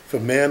 If a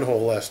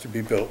manhole has to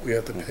be built, we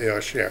have to pay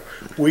our share.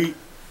 We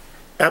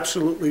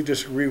absolutely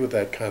disagree with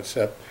that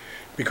concept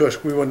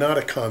because we were not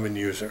a common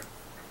user.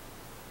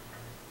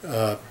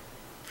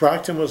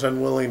 Brockton was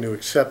unwilling to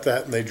accept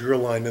that, and they drew a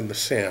line in the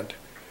sand.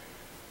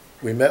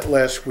 We met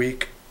last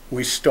week.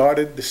 We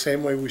started the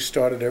same way we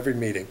started every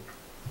meeting.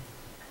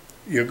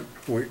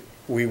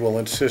 We will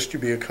insist you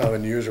be a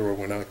common user, or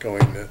we're not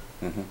going to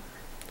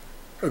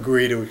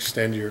agree to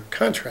extend your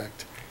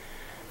contract.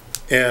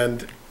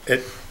 And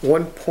at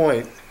one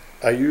point,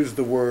 I used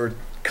the word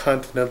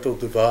continental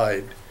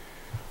divide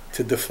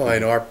to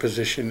define our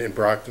position and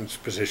Brockton's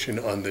position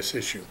on this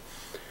issue.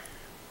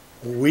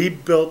 We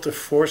built a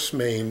force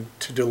main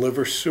to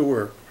deliver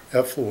sewer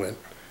effluent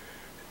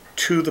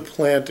to the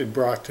plant in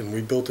Brockton.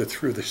 We built it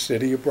through the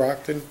city of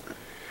Brockton.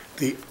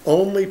 The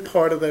only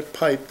part of that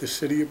pipe the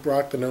city of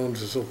Brockton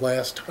owns is the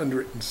last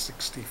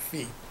 160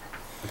 feet.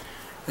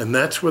 And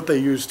that's what they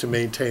use to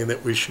maintain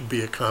that we should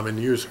be a common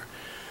user.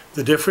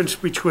 The difference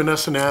between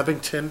us and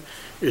Abington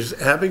is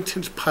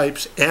Abington's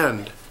pipes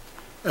end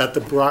at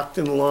the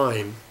Brockton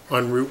line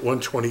on Route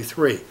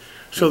 123.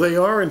 So they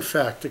are, in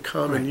fact, a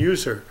common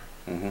user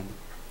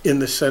in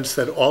the sense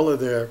that all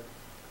of their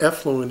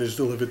effluent is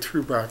delivered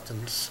through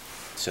Brockton's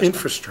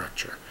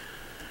infrastructure.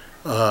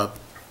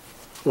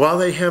 While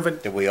they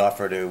haven't... Did we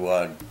offer to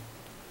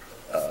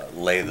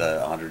lay the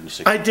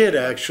 160? I did,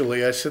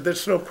 actually. I said,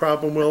 that's no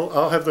problem.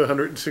 I'll have the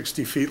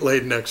 160 feet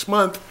laid next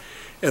month.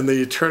 And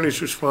the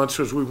attorney's response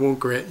was, we won't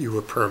grant you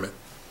a permit.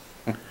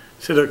 I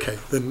said, okay,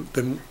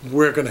 then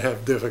we're going to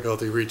have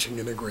difficulty reaching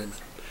an agreement.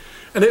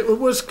 And it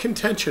was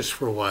contentious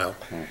for a while.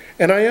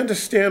 And I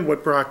understand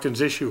what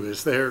Brockton's issue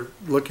is. They're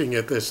looking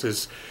at this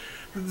as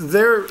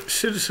their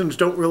citizens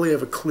don't really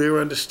have a clear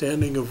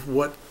understanding of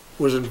what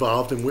was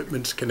involved in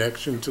Whitman's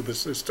connection to the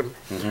system.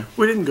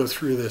 We didn't go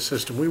through the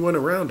system. We went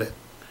around it.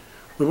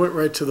 We went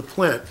right to the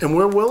plant. And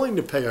we're willing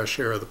to pay our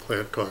share of the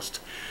plant cost.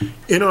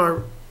 In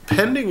our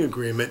pending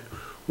agreement,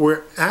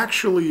 we're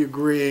actually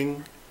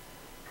agreeing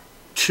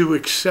to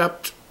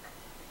accept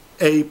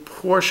a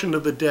portion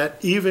of the debt,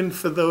 even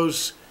for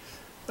those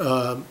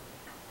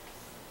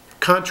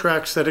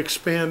contracts that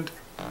expand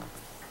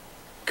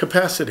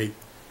capacity,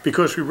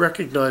 because we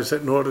recognize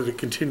that in order to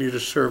continue to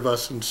serve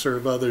us and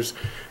serve others,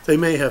 they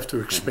may have to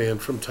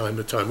expand from time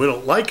to time. We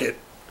don't like it,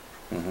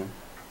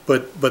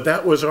 but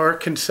that was our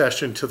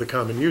concession to the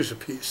common user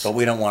piece. But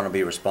we don't want to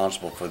be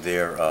responsible for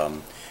their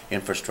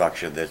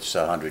infrastructure that's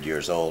 100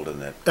 years old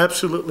and that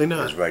absolutely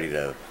not is ready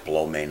to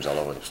blow mains all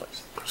over the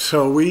place.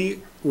 So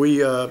we've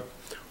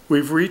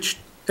reached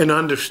an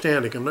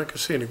understanding. I'm not going to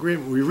say an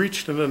agreement. We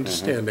reached an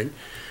understanding.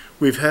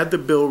 We've had the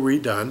bill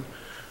redone.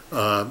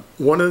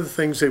 One of the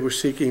things they were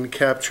seeking to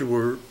capture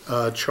were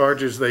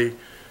charges they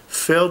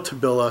failed to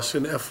bill us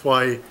in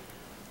FY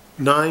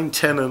 9,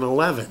 10, and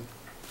 11.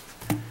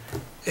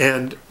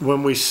 And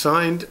when we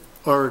signed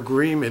our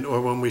agreement,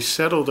 or when we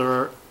settled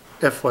our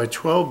FY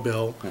 12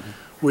 bill,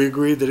 we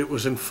agreed that it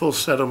was in full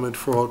settlement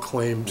for all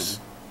claims.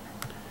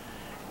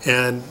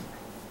 And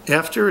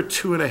after a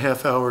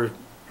 2.5-hour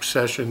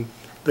session,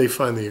 they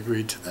finally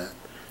agreed to that.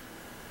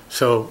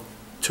 So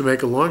to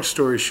make a long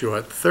story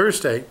short,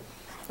 Thursday,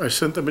 I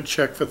sent them a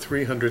check for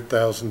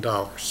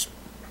 $300,000.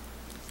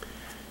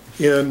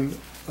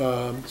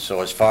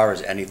 So as far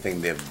as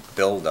anything they've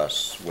billed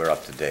us, we're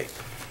up to date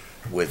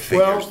with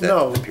Well, figures that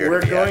no, appear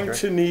we're to be going accurate?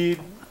 to need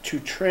to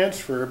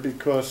transfer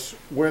because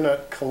we're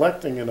not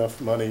collecting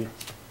enough money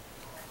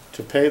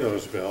to pay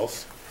those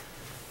bills.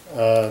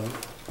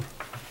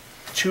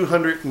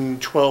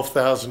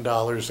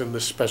 $212,000 in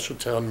the special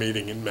town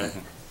meeting in May.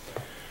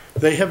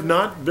 They have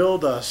not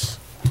billed us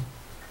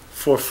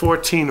for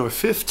 14 or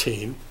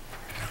 15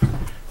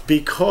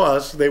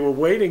 because they were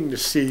waiting to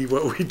see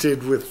what we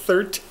did with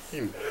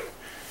 13,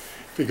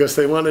 because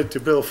they wanted to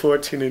bill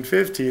 14 and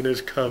 15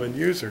 as common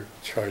user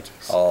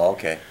charges. Oh,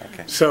 okay,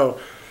 okay. So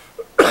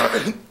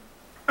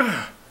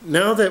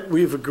now that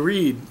we've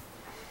agreed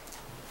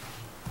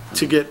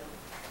to get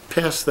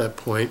past that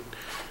point,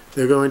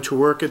 they're going to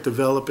work at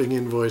developing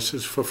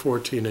invoices for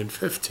 14 and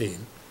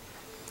 15.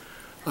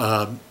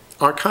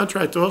 Our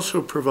contract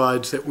also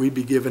provides that we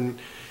be given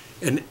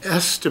an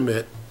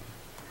estimate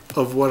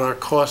of what our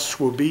costs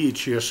will be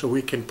each year so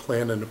we can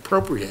plan and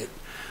appropriate.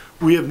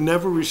 we have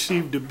never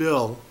received a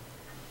bill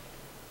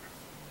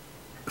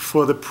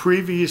for the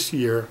previous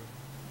year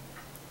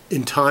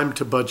in time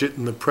to budget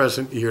in the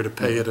present year to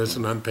pay it as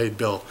an unpaid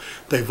bill.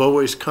 They've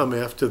always come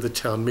after the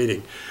town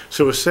meeting.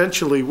 So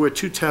essentially, we're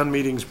 2 town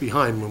meetings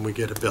behind when we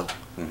get a bill.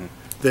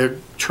 They're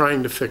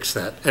trying to fix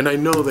that. And I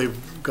know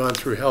they've gone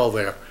through hell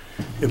there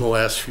in the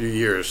last few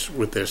years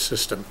with their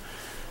system.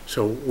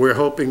 So we're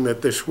hoping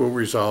that this will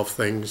resolve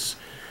things.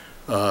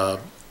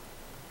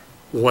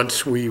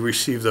 Once we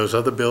receive those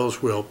other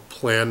bills, we'll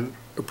plan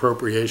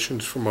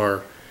appropriations from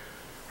our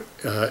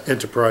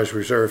enterprise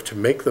reserve to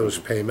make those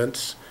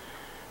payments.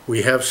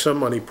 We have some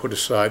money put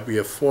aside. We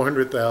have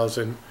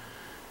 $400,000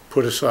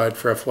 put aside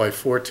for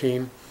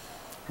FY14.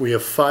 We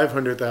have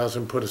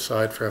 $500,000 put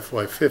aside for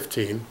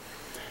FY15.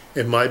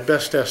 And my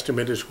best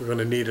estimate is we're going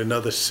to need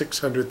another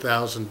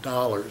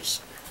 $600,000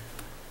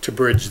 to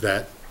bridge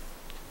that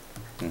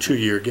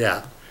 2-year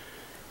gap.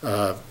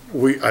 I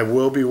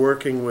will be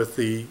working with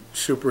the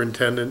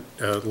superintendent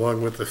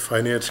along with the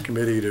finance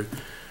committee to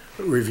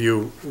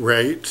review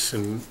rates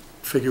and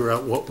figure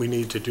out what we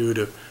need to do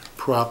to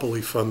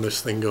properly fund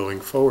this thing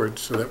going forward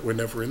so that we're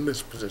never in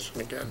this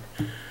position again.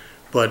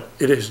 But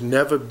it has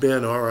never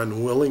been our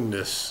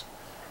unwillingness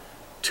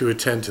to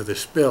attend to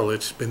this bill.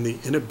 It's been the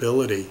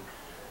inability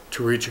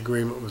to reach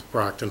agreement with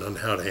Brockton on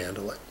how to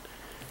handle it.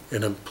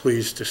 And I'm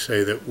pleased to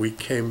say that we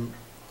came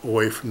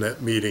away from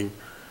that meeting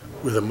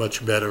with a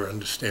much better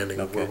understanding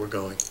of where we're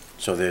going.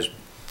 So there's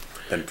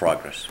been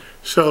progress.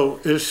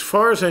 So as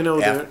far as I know,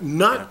 Yeah. they're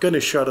not going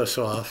to shut us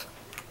off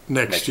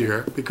next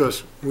year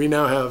because we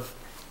now have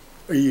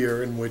a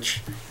year in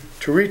which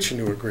to reach a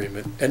new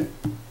agreement. And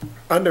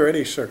under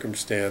any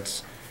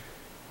circumstance,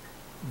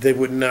 they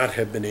would not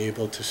have been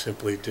able to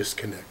simply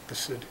disconnect the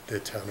city, the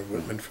town of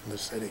Whitman from the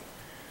city.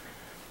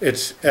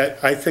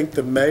 I think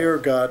the mayor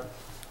got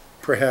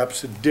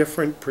perhaps a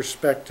different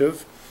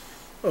perspective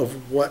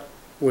of what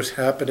was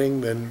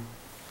happening than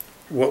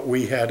what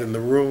we had in the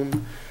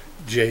room.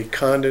 Jay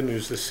Condon,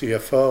 who's the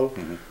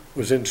CFO,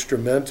 was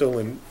instrumental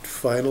in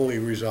finally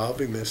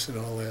resolving this in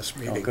our last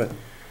meeting. Oh, good.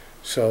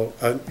 So,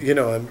 you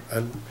know,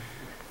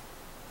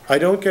 I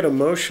don't get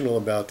emotional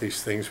about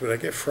these things, but I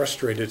get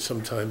frustrated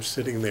sometimes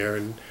sitting there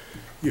and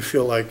you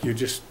feel like you're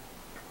just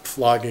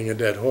flogging a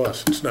dead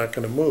horse. It's not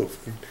going to move.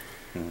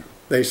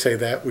 They say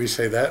that, we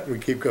say that, we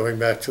keep going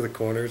back to the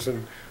corners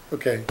and,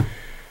 okay,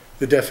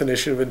 the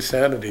definition of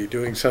insanity,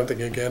 doing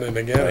something again and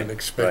again and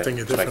expecting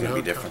a different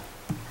outcome. Different.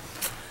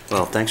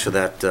 Well, thanks for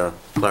that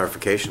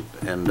clarification,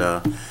 and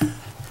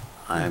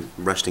I'm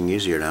resting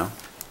easier now,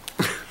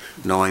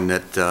 knowing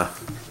that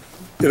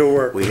it'll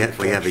work. We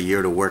have a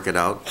year to work it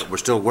out. But we're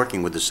still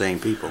working with the same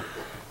people,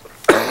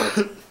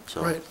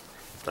 so Right.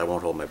 I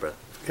won't hold my breath.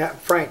 Yeah,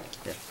 Frank,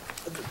 Yeah.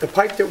 the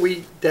pipe that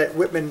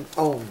Whitman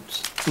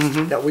owns,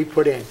 that we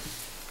put in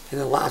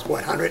the last,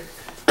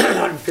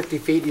 150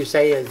 feet, you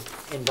say, is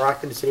in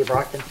Brockton, the city of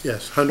Brockton?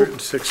 Yes,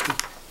 160.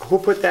 Who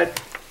put that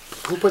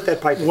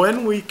pipe in?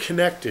 When we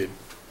connected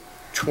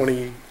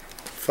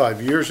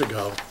 25 years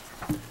ago,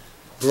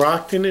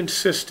 Brockton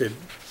insisted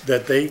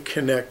that they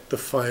connect the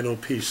final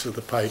piece of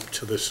the pipe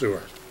to the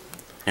sewer.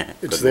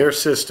 It's their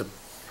system.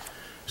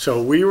 So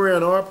we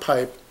ran our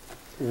pipe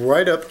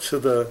right up to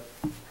the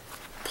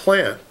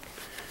plant,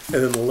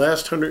 and then the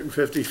last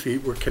 150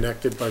 feet were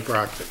connected by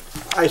Brockton.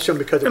 I assume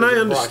because it was And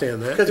I in Brockton.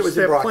 understand that. Because it was It's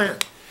in their Brockton.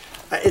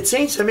 plant. It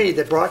seems to me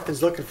that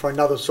Brockton's looking for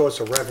another source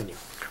of revenue.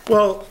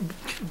 Well,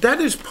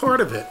 that is part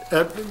of it.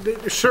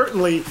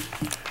 Certainly,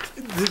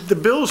 the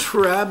bills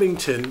for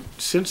Abington,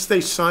 since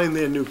they signed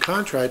their new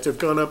contract, have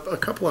gone up a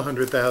couple of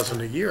 $100,000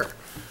 a year.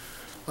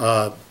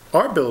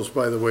 Our bills,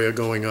 by the way, are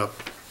going up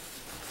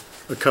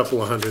a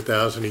couple of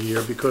 $100,000 a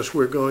year because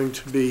we're going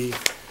to be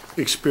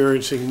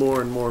experiencing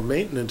more and more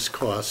maintenance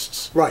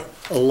costs Right,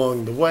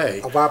 along the way.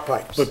 of our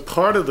pipes. But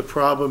part of the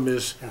problem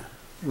is Yeah.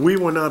 we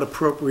were not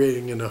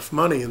appropriating enough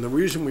money, and the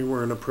reason we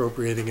weren't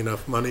appropriating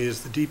enough money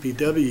is the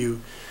DPW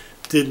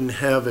didn't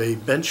have a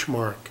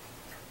benchmark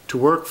to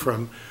work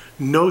from.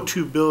 No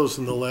 2 bills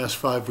in the last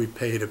 5 we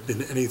paid have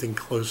been anything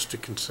close to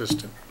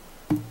consistent.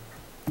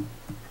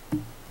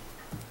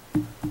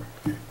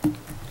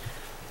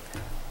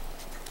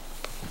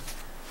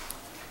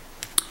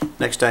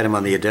 Next item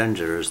on the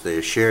agenda is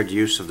the shared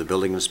use of the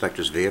building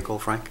inspector's vehicle,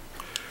 Frank?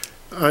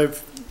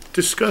 I've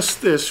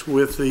discussed this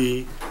with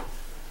the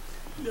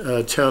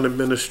town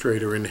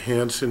administrator in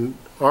Hanson.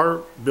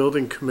 Our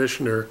building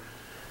commissioner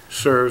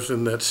serves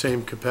in that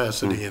same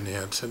capacity in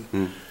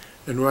Hanson.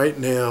 And right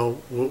now,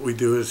 what we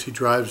do is he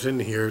drives in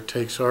here,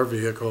 takes our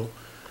vehicle,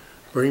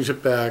 brings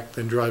it back,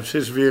 then drives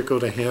his vehicle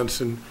to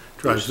Hanson,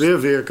 drives their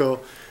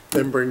vehicle,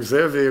 then brings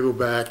their vehicle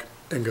back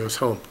and goes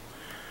home.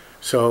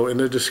 So in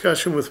a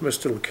discussion with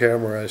Mr.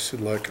 LaCamera, I said,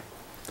 look,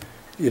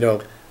 you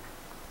know,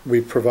 we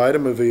provide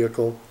him a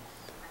vehicle.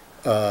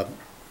 I'm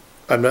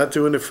not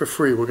doing it for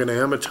free. We're going to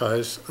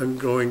amortize. I'm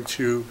going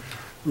to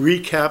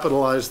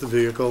recapitalize the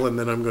vehicle, and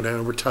then I'm going to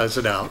amortize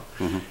it out.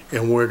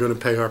 And we're going to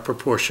pay our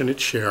proportionate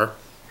share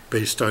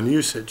based on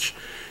usage.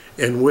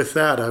 And with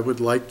that, I would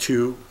like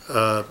to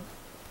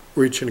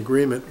reach an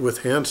agreement with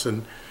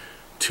Hanson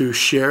to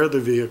share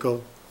the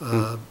vehicle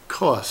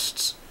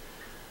costs.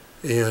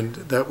 And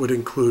that would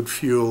include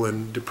fuel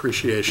and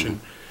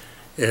depreciation.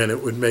 And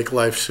it would make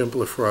life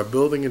simpler for our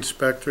building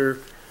inspector.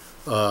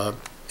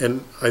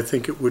 And I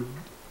think it would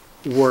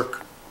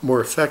work more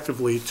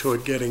effectively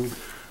toward getting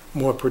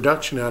more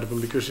production out of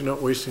them, because you're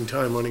not wasting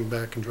time running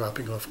back and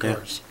dropping off Yeah,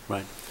 cars.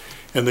 right.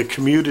 And the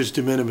commute is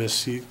de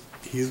minimis. If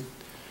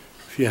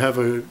you have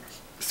a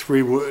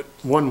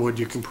 1 wood,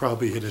 you can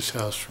probably hit his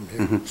house from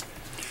here.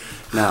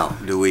 Now,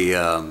 do we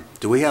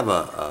have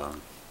a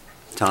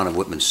Town of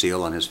Whitman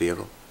seal on his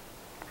vehicle?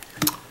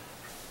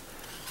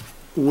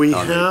 We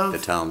On the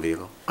have, town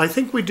vehicle? I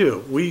think we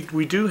do. We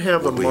do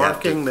have a Would we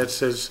have to- marking that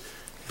says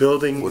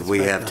building. Would we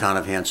have Town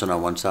of Hanson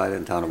on one side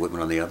and Town of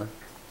Whitman on the other?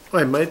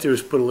 What I might do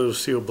is put a little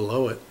seal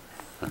below it.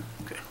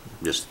 Okay,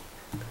 just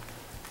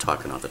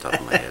talking off the top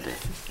of my head.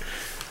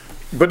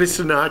 But it's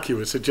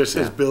innocuous. It just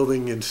says Yeah.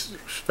 building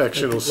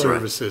inspectional Right,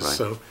 services, right.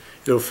 so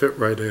it'll fit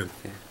right in.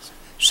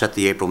 Set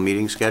the April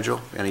meeting schedule.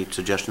 Any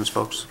suggestions,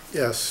 folks?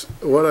 Yes,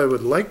 what I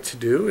would like to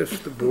do,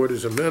 if the board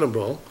is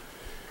amenable,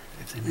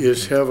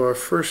 is have our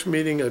first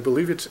meeting, I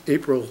believe it's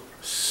April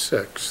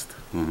 6th.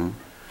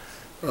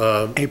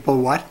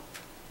 April what?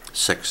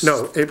 6th.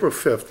 No, April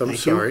 5th, I'm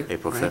Thank you. sorry.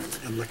 April Right, 5th.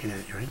 I'm looking at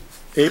it, right?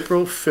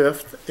 April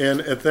 5th,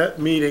 and at that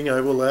meeting, I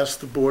will ask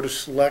the Board of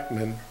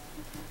Selectmen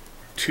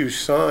to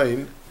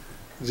sign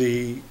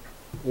the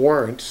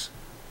warrants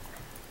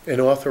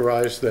and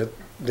authorize that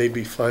they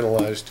be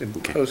finalized and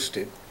Okay.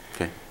 posted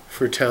Okay.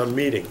 for town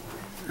meeting.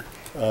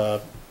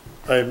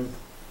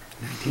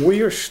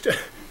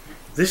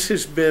 This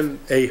has been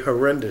a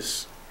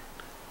horrendous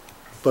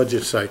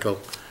budget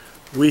cycle.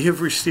 We have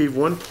received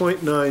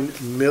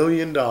 $1.9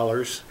 million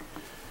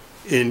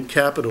in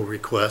capital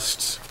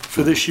requests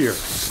for this year.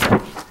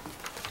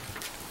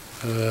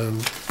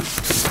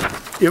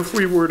 If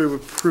we were to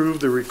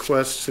approve the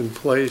requests in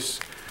place,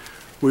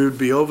 we would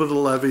be over the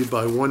levy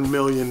by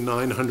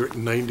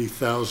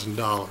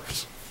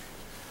 $1,990,000.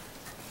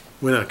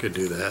 We're not going to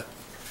do that.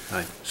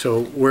 Right.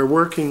 So we're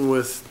working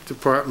with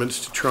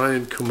departments to try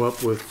and come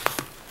up with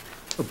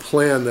a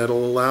plan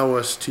that'll allow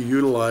us to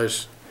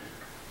utilize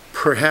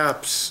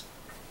perhaps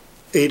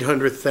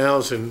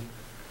 $800,000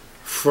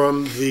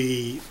 from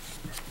the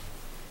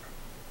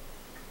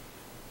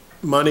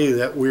money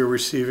that we're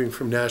receiving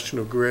from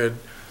National Grid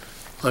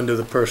under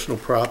the personal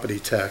property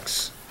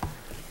tax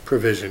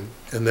provision,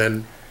 and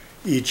then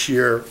each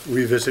year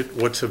revisit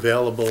what's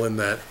available in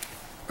that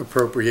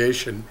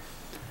appropriation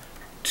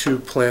to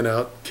plan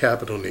out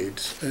capital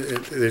needs.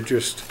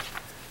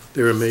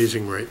 They're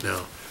amazing right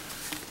now.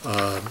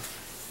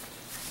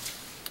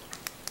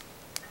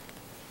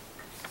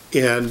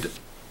 And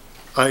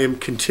I am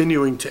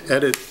continuing to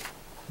edit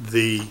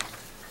the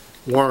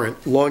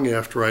warrant long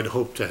after I'd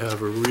hoped to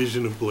have a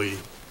reasonably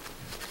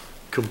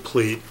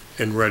complete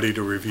and ready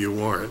to review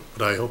warrant,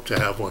 but I hope to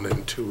have one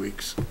in 2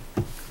 weeks.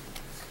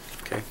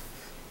 Okay.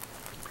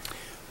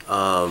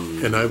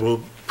 And I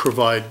will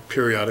provide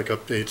periodic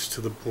updates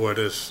to the board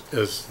as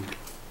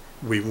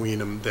we wean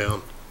them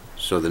down.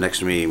 So the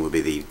next meeting will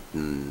be the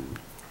 19?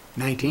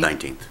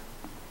 19th.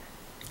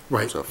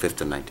 Right. So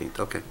 5th and 19th,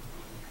 okay.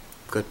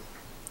 Good.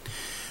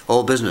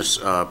 Old business,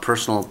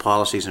 personal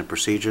policies and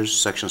procedures,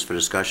 sections for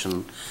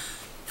discussion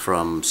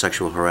from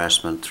sexual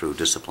harassment through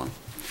discipline.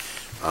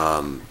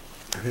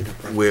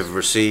 We've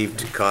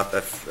received, I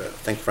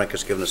think Frank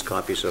has given us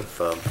copies of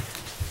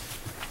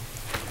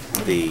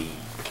the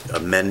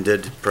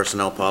amended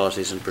personnel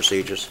policies and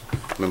procedures.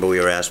 Remember, we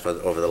were asked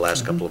over the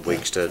last couple of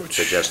weeks to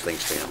suggest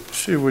things to him.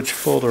 See which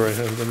folder I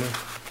have them in.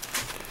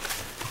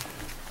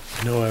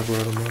 I know I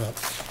wrote them up.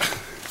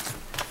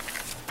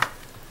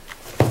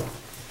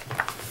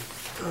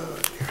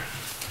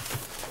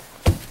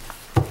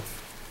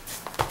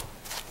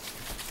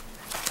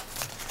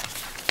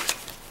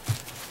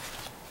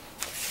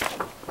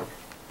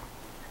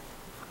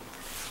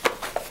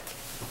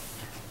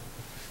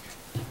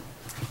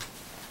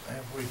 I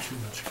have way too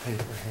much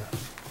paper here.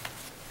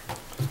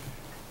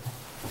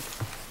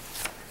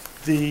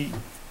 The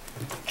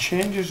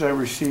changes I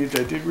received,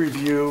 I did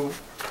review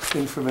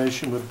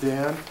information with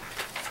Dan,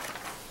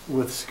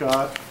 with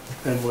Scott,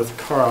 and with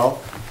Carl.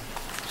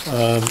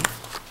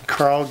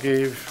 Carl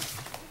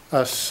gave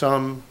us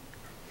some,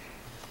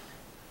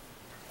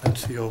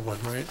 that's the old one,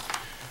 right?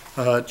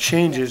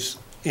 Changes,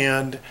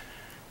 and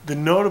the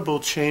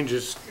notable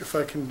changes, if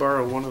I can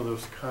borrow one of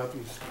those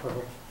copies,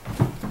 Carl.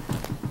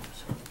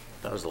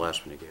 That was the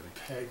last one you gave me.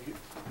 Peg.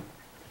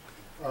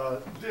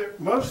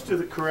 Most of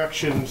the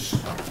corrections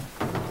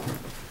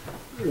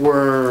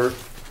were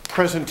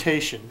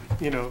presentation,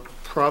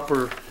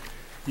 proper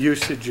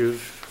usage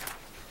of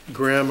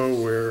grammar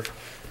where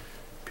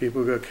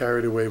people got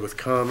carried away with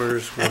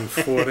commas, one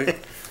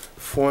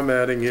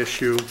formatting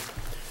issue.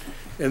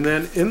 And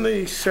then in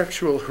the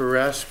sexual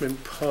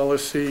harassment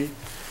policy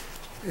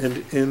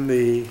and in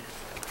the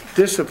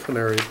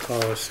disciplinary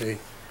policy,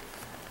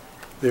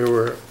 there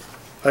were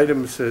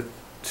items that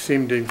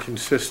seemed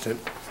inconsistent.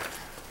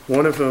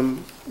 One of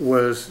them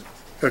was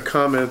a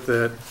comment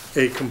that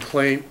a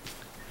complaint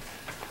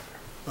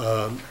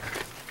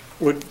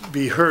would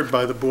be heard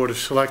by the Board of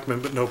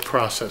Selectmen, but no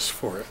process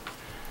for it.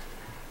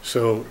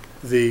 So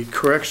the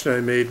correction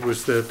I made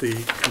was that the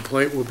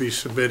complaint will be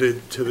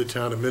submitted to the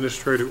town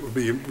administrator, it will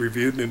be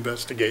reviewed and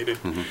investigated,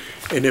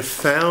 and if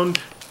found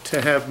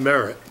to have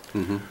merit,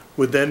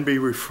 would then be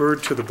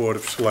referred to the Board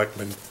of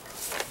Selectmen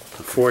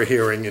for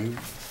hearing and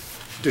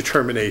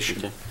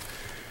determination.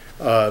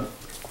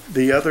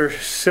 The other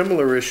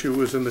similar issue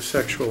was in the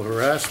sexual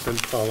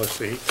harassment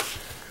policy,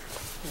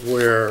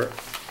 where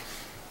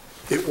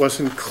it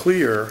wasn't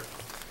clear.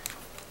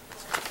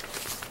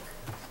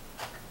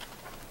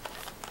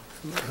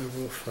 I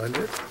will find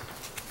it.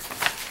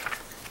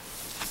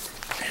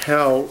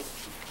 How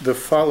the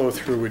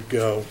follow-through would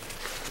go.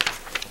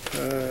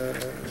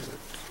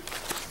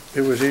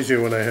 It was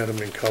easier when I had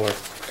them in color.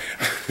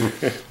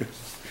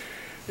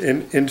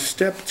 In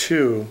step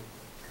 2,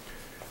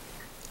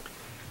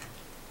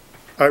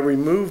 I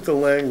removed the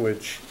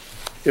language,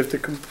 if the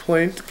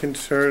complaint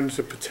concerns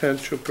a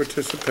potential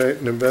participant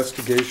in an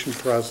investigation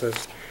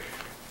process,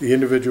 the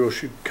individual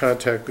should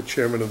contact the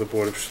chairman of the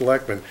Board of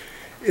Selectmen.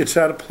 It's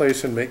out of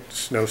place and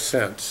makes no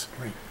sense.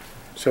 Right.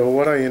 So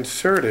what I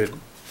inserted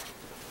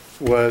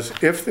was,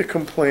 if the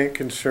complaint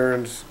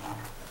concerns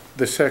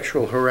the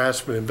sexual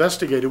harassment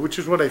investigator, which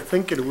is what I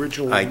think it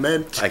originally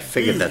meant. I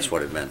figured that's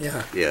what it meant.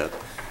 Yeah. Yeah.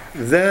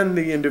 Then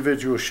the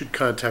individual should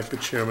contact the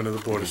chairman of the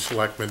Board of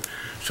Selectmen,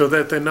 so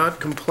that they're not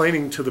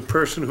complaining to the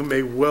person who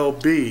may well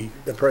be.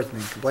 The person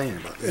who's complaining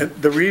about it. And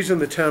the reason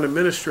the town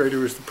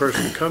administrator is the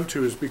person to come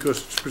to is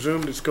because it's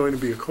presumed it's going to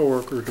be a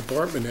coworker or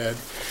department head,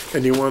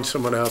 and you want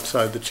someone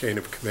outside the chain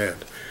of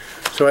command.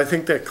 So I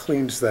think that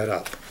cleans that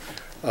up.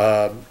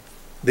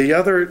 The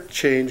other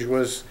change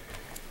was,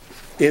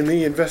 in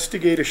the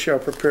investigator shall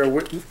prepare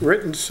a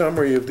written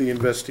summary of the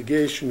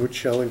investigation, which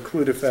shall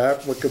include, if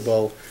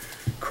applicable,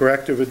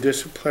 corrective or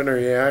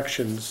disciplinary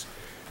actions.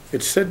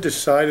 It said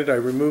decided, I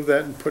removed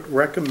that and put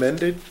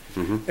recommended,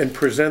 and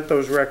present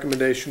those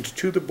recommendations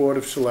to the Board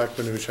of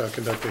Selectmen, who shall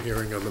conduct a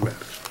hearing on the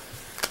matter.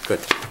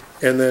 Good.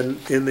 And then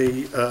in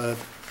the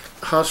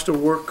hostile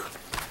work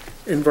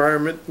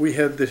environment, we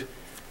had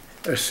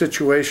a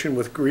situation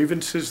with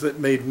grievances that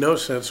made no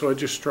sense, so I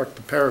just struck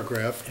the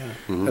paragraph,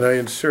 and I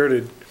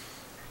inserted,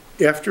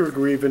 after a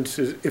grievance,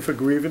 if a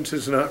grievance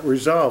is not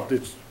resolved,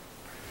 it's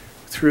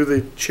through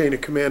the chain of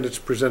command, it's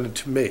presented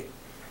to me.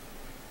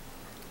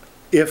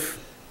 If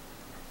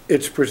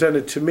it's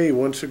presented to me,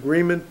 once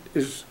agreement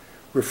is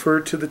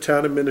referred to the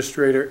town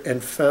administrator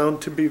and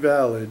found to be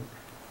valid,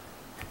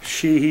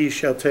 he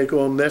shall take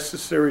all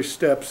necessary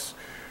steps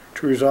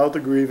to resolve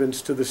the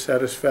grievance to the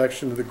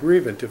satisfaction of the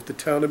grievant. If the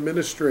town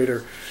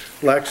administrator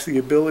lacks the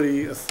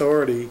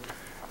authority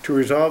to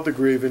resolve the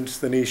grievance,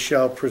 then he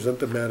shall present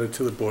the matter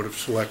to the Board of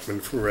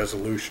Selectmen for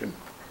resolution.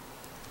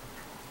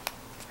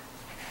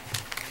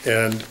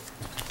 And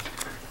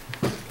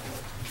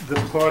the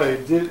part I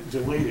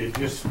deleted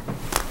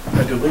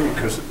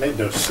because it made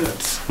no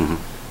sense.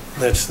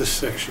 That's this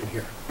section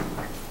here.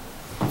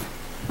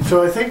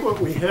 So I think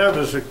what we have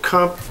is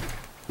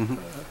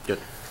Good.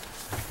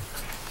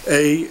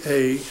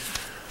 a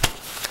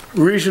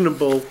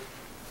reasonable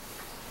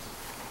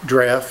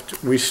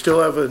draft. We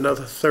still have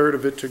another third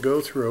of it to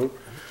go through.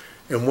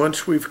 And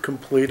once we've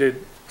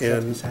completed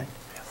and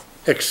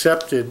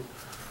accepted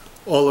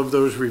all of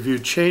those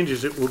reviewed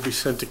changes, it will be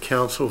sent to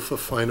council for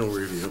final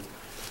review.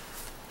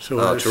 So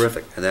Oh,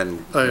 terrific. And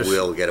then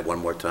we'll get it one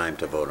more time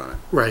to vote on it.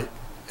 Right,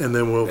 and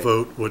then we'll Okay.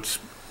 vote what's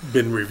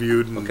been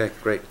reviewed and Okay,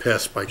 great.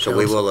 passed by council. So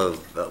we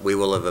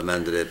will have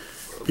amended it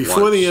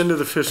Before the once. end of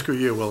the fiscal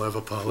year, we'll have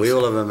a policy. We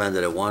will have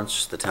amended it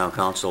once, the town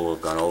council will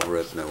have gone over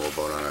it, and then we'll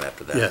vote on it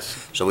after that.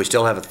 Yes. So we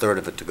still have a third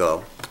of it to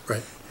go.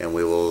 Right. And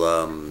we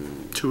will,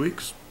 2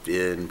 weeks?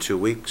 in 2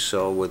 weeks,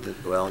 so within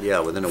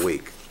a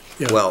week.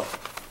 Yeah. Well,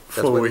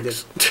 that's 4 what we did.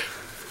 weeks.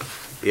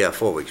 Yeah,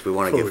 4 weeks. We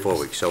want to 4 give 4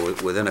 weeks. weeks.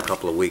 So within a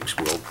couple of weeks,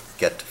 we'll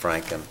get to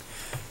Frank, and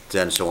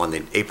then, so on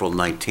the April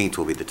 19th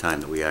will be the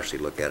time that we actually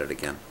look at it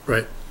again.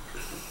 Right.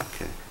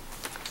 Okay.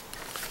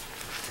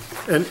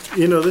 And,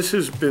 you know, this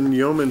has been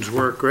yeoman's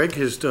work. Greg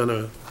has done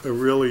a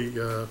really,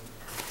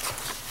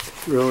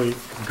 really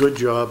good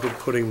job of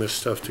putting this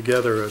stuff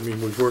together. I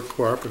mean, we've worked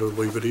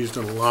cooperatively, but he's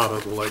done a lot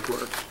of the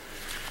legwork.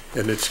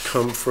 And it's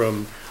come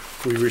from,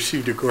 we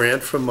received a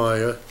grant from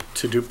Maya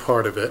to do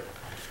part of it.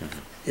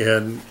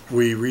 And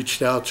we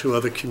reached out to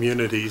other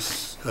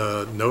communities,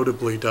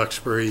 notably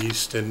Duxbury,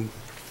 Easton,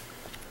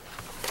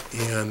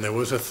 and there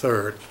was a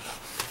third,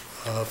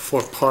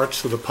 for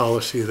parts of the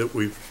policy that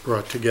we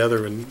brought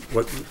together and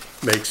what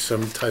makes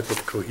some type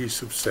of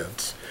cohesive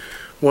sense.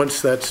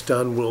 Once that's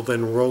done, we'll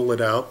then roll it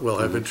out. We'll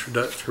have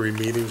introductory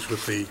meetings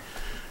with the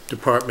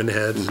department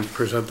heads and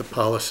present the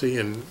policy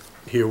and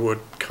hear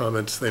what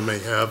comments they may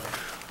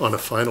have on a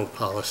final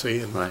policy.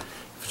 And Right.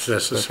 if it's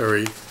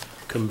necessary,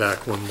 come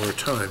back one more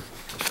time.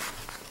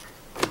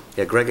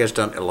 Yeah, Greg has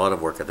done a lot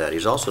of work at that.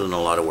 He's also done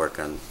a lot of work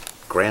on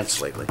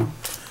grants lately.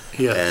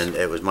 Yes. And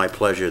it was my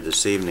pleasure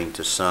this evening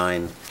to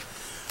sign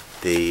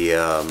the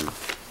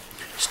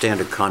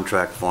standard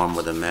contract form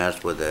with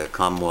the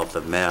Commonwealth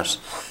of Mass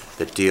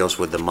that deals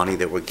with the money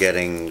that we're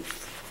getting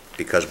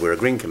because we're a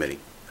green committee,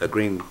 a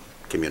green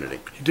community.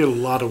 He did a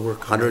lot of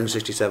work on that.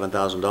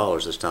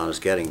 $167,000 this town is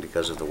getting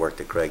because of the work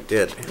that Craig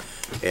did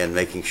in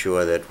making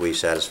sure that we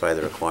satisfy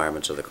the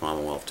requirements of the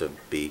Commonwealth to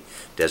be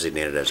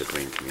designated as a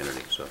green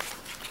community, so.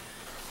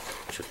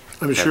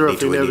 I'm sure if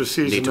he never need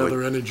sees to-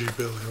 another energy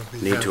bill, he'll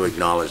be Need to happy.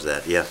 acknowledge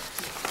that, yeah.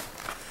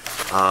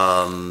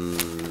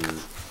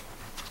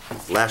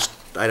 Last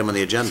item on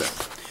the agenda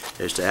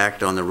is to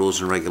act on the rules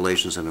and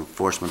regulations and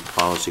enforcement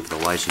policy for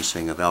the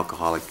licensing of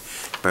alcoholic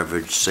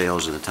beverage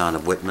sales in the town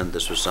of Whitman.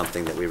 This was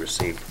something that we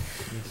received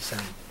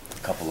a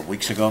couple of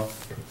weeks ago,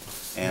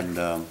 and,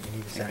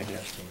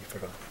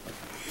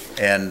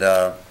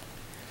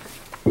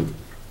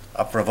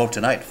 up for a vote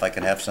tonight, if I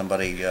can have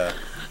somebody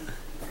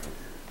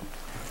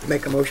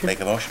Make a motion?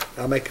 make a motion.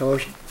 I'll make a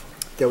motion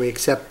that we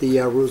accept the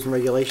rules and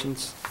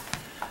regulations,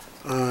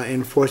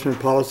 enforcement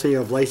policy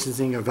of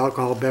licensing of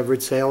alcohol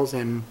beverage sales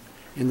in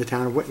the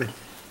town of Whitman.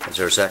 Is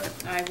there a second?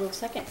 I will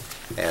second.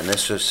 And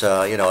this is,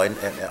 in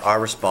our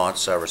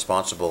response, our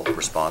responsible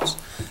response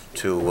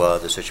to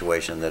the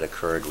situation that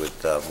occurred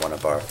with one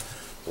of our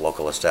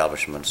local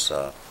establishments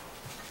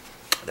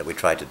that we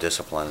tried to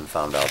discipline and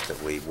found out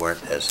that we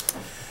weren't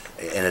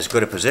in as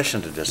good a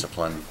position to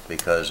discipline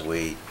because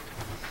we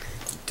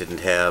didn't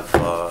have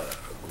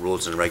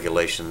rules and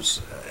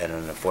regulations and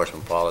an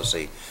enforcement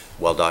policy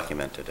well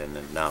documented,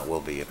 and now it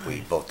will be if we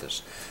vote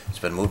this. It's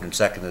been moved and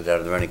seconded.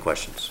 Are there any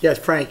questions? Yes,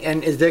 Frank,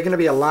 and is there going to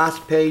be a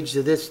last page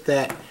to this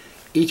that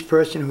each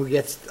person who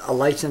gets a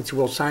license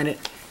will sign it,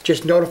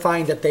 just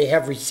notifying that they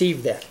have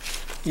received that?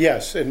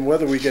 Yes, and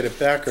whether we get it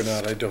back or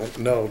not, I don't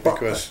know,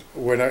 because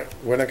we're not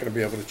going to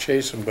be able to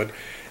chase them, but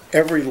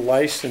every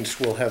license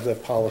will have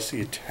that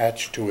policy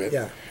attached to it.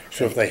 Yeah.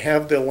 So if they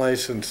have their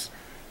license,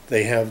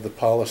 they have the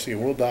policy,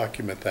 and we'll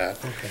document that.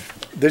 Okay.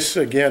 This,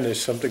 again,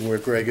 is something where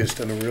Greg has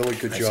done a really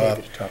good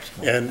job.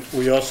 And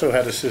we also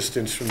had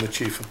assistance from the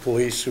chief of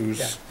police,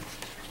 who's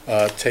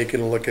taken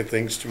a look at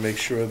things to make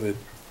sure that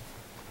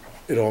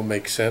it all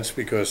makes sense,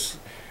 because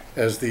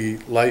as the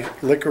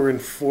liquor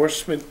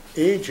enforcement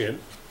agent,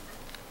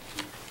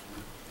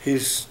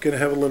 he's going to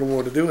have a little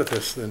more to do with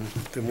this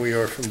than we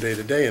are from day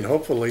to day, and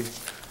hopefully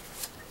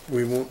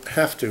we won't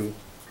have to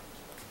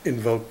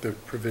invoke the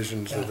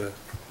provisions of the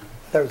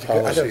I thought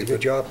it was a good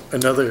job.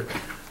 Another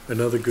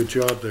good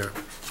job there.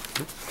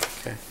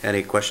 Okay.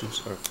 Any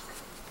questions?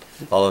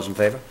 All those in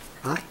favor?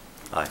 Aye.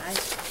 Aye.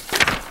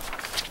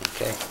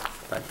 Okay.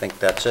 I think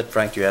that's it.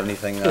 Frank, do you have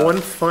anything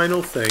One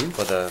final thing.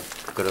 for the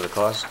good of the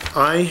cause?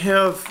 I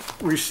have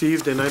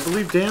received, and I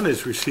believe Dan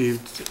has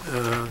received,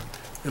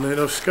 and I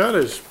know Scott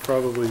has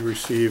probably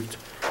received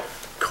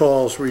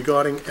calls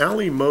regarding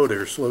Alley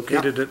Motors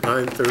located at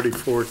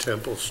 934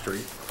 Temple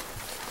Street.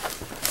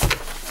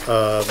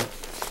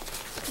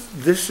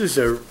 This is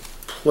a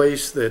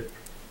place that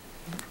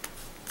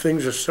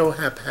things are so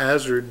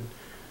haphazard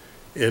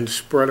and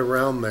spread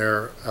around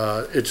there.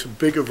 It's a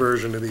bigger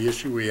version of the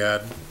issue we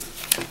had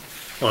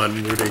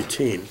on Route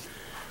 18.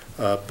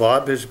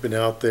 Bob has been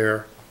out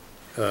there.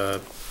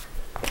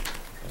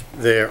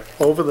 They're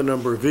over the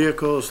number of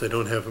vehicles. They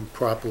don't have them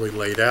properly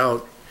laid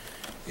out.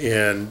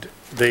 And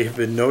they have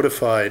been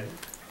notified.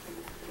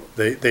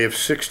 They have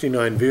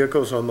 69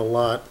 vehicles on the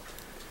lot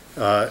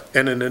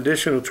and an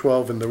additional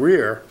 12 in the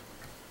rear,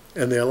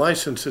 and their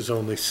license is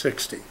only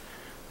 60.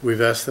 We've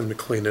asked them to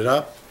clean it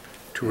up,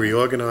 to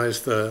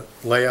reorganize the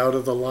layout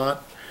of the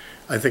lot.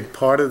 I think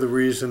part of the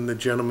reason the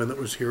gentleman that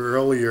was here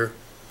earlier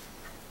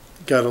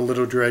got a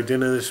little dragged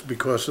into this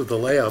because of the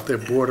layout. They're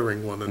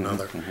bordering one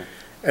another.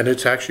 And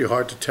it's actually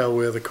hard to tell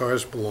where the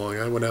cars belong.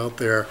 I went out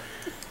there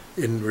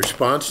in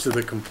response to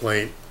the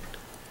complaint,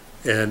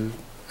 and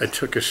I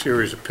took a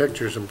series of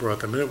pictures and brought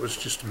them in. It was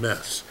just a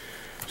mess.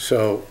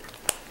 So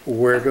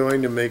we're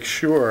going to make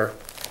sure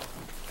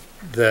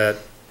that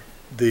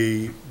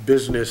the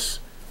business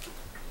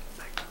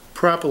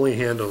properly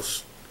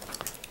handles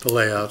the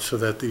layout so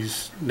that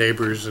these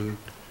neighbors and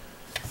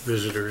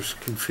visitors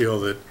can feel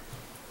that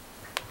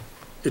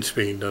it's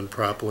being done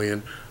properly.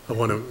 And I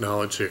want to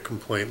acknowledge their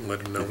complaint and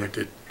let them know we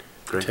did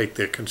Great. take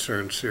their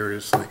concerns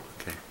seriously.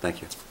 Okay,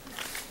 thank you.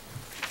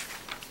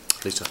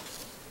 Lisa?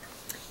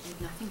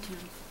 Nothing to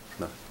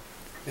No.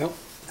 Nope,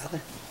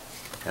 nothing.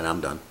 And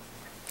I'm done.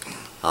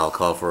 I'll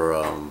call for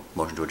a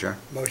motion to adjourn.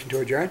 Motion to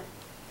adjourn?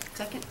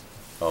 second.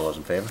 All those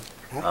in favor?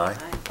 Aye.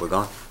 Aye. We're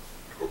gone.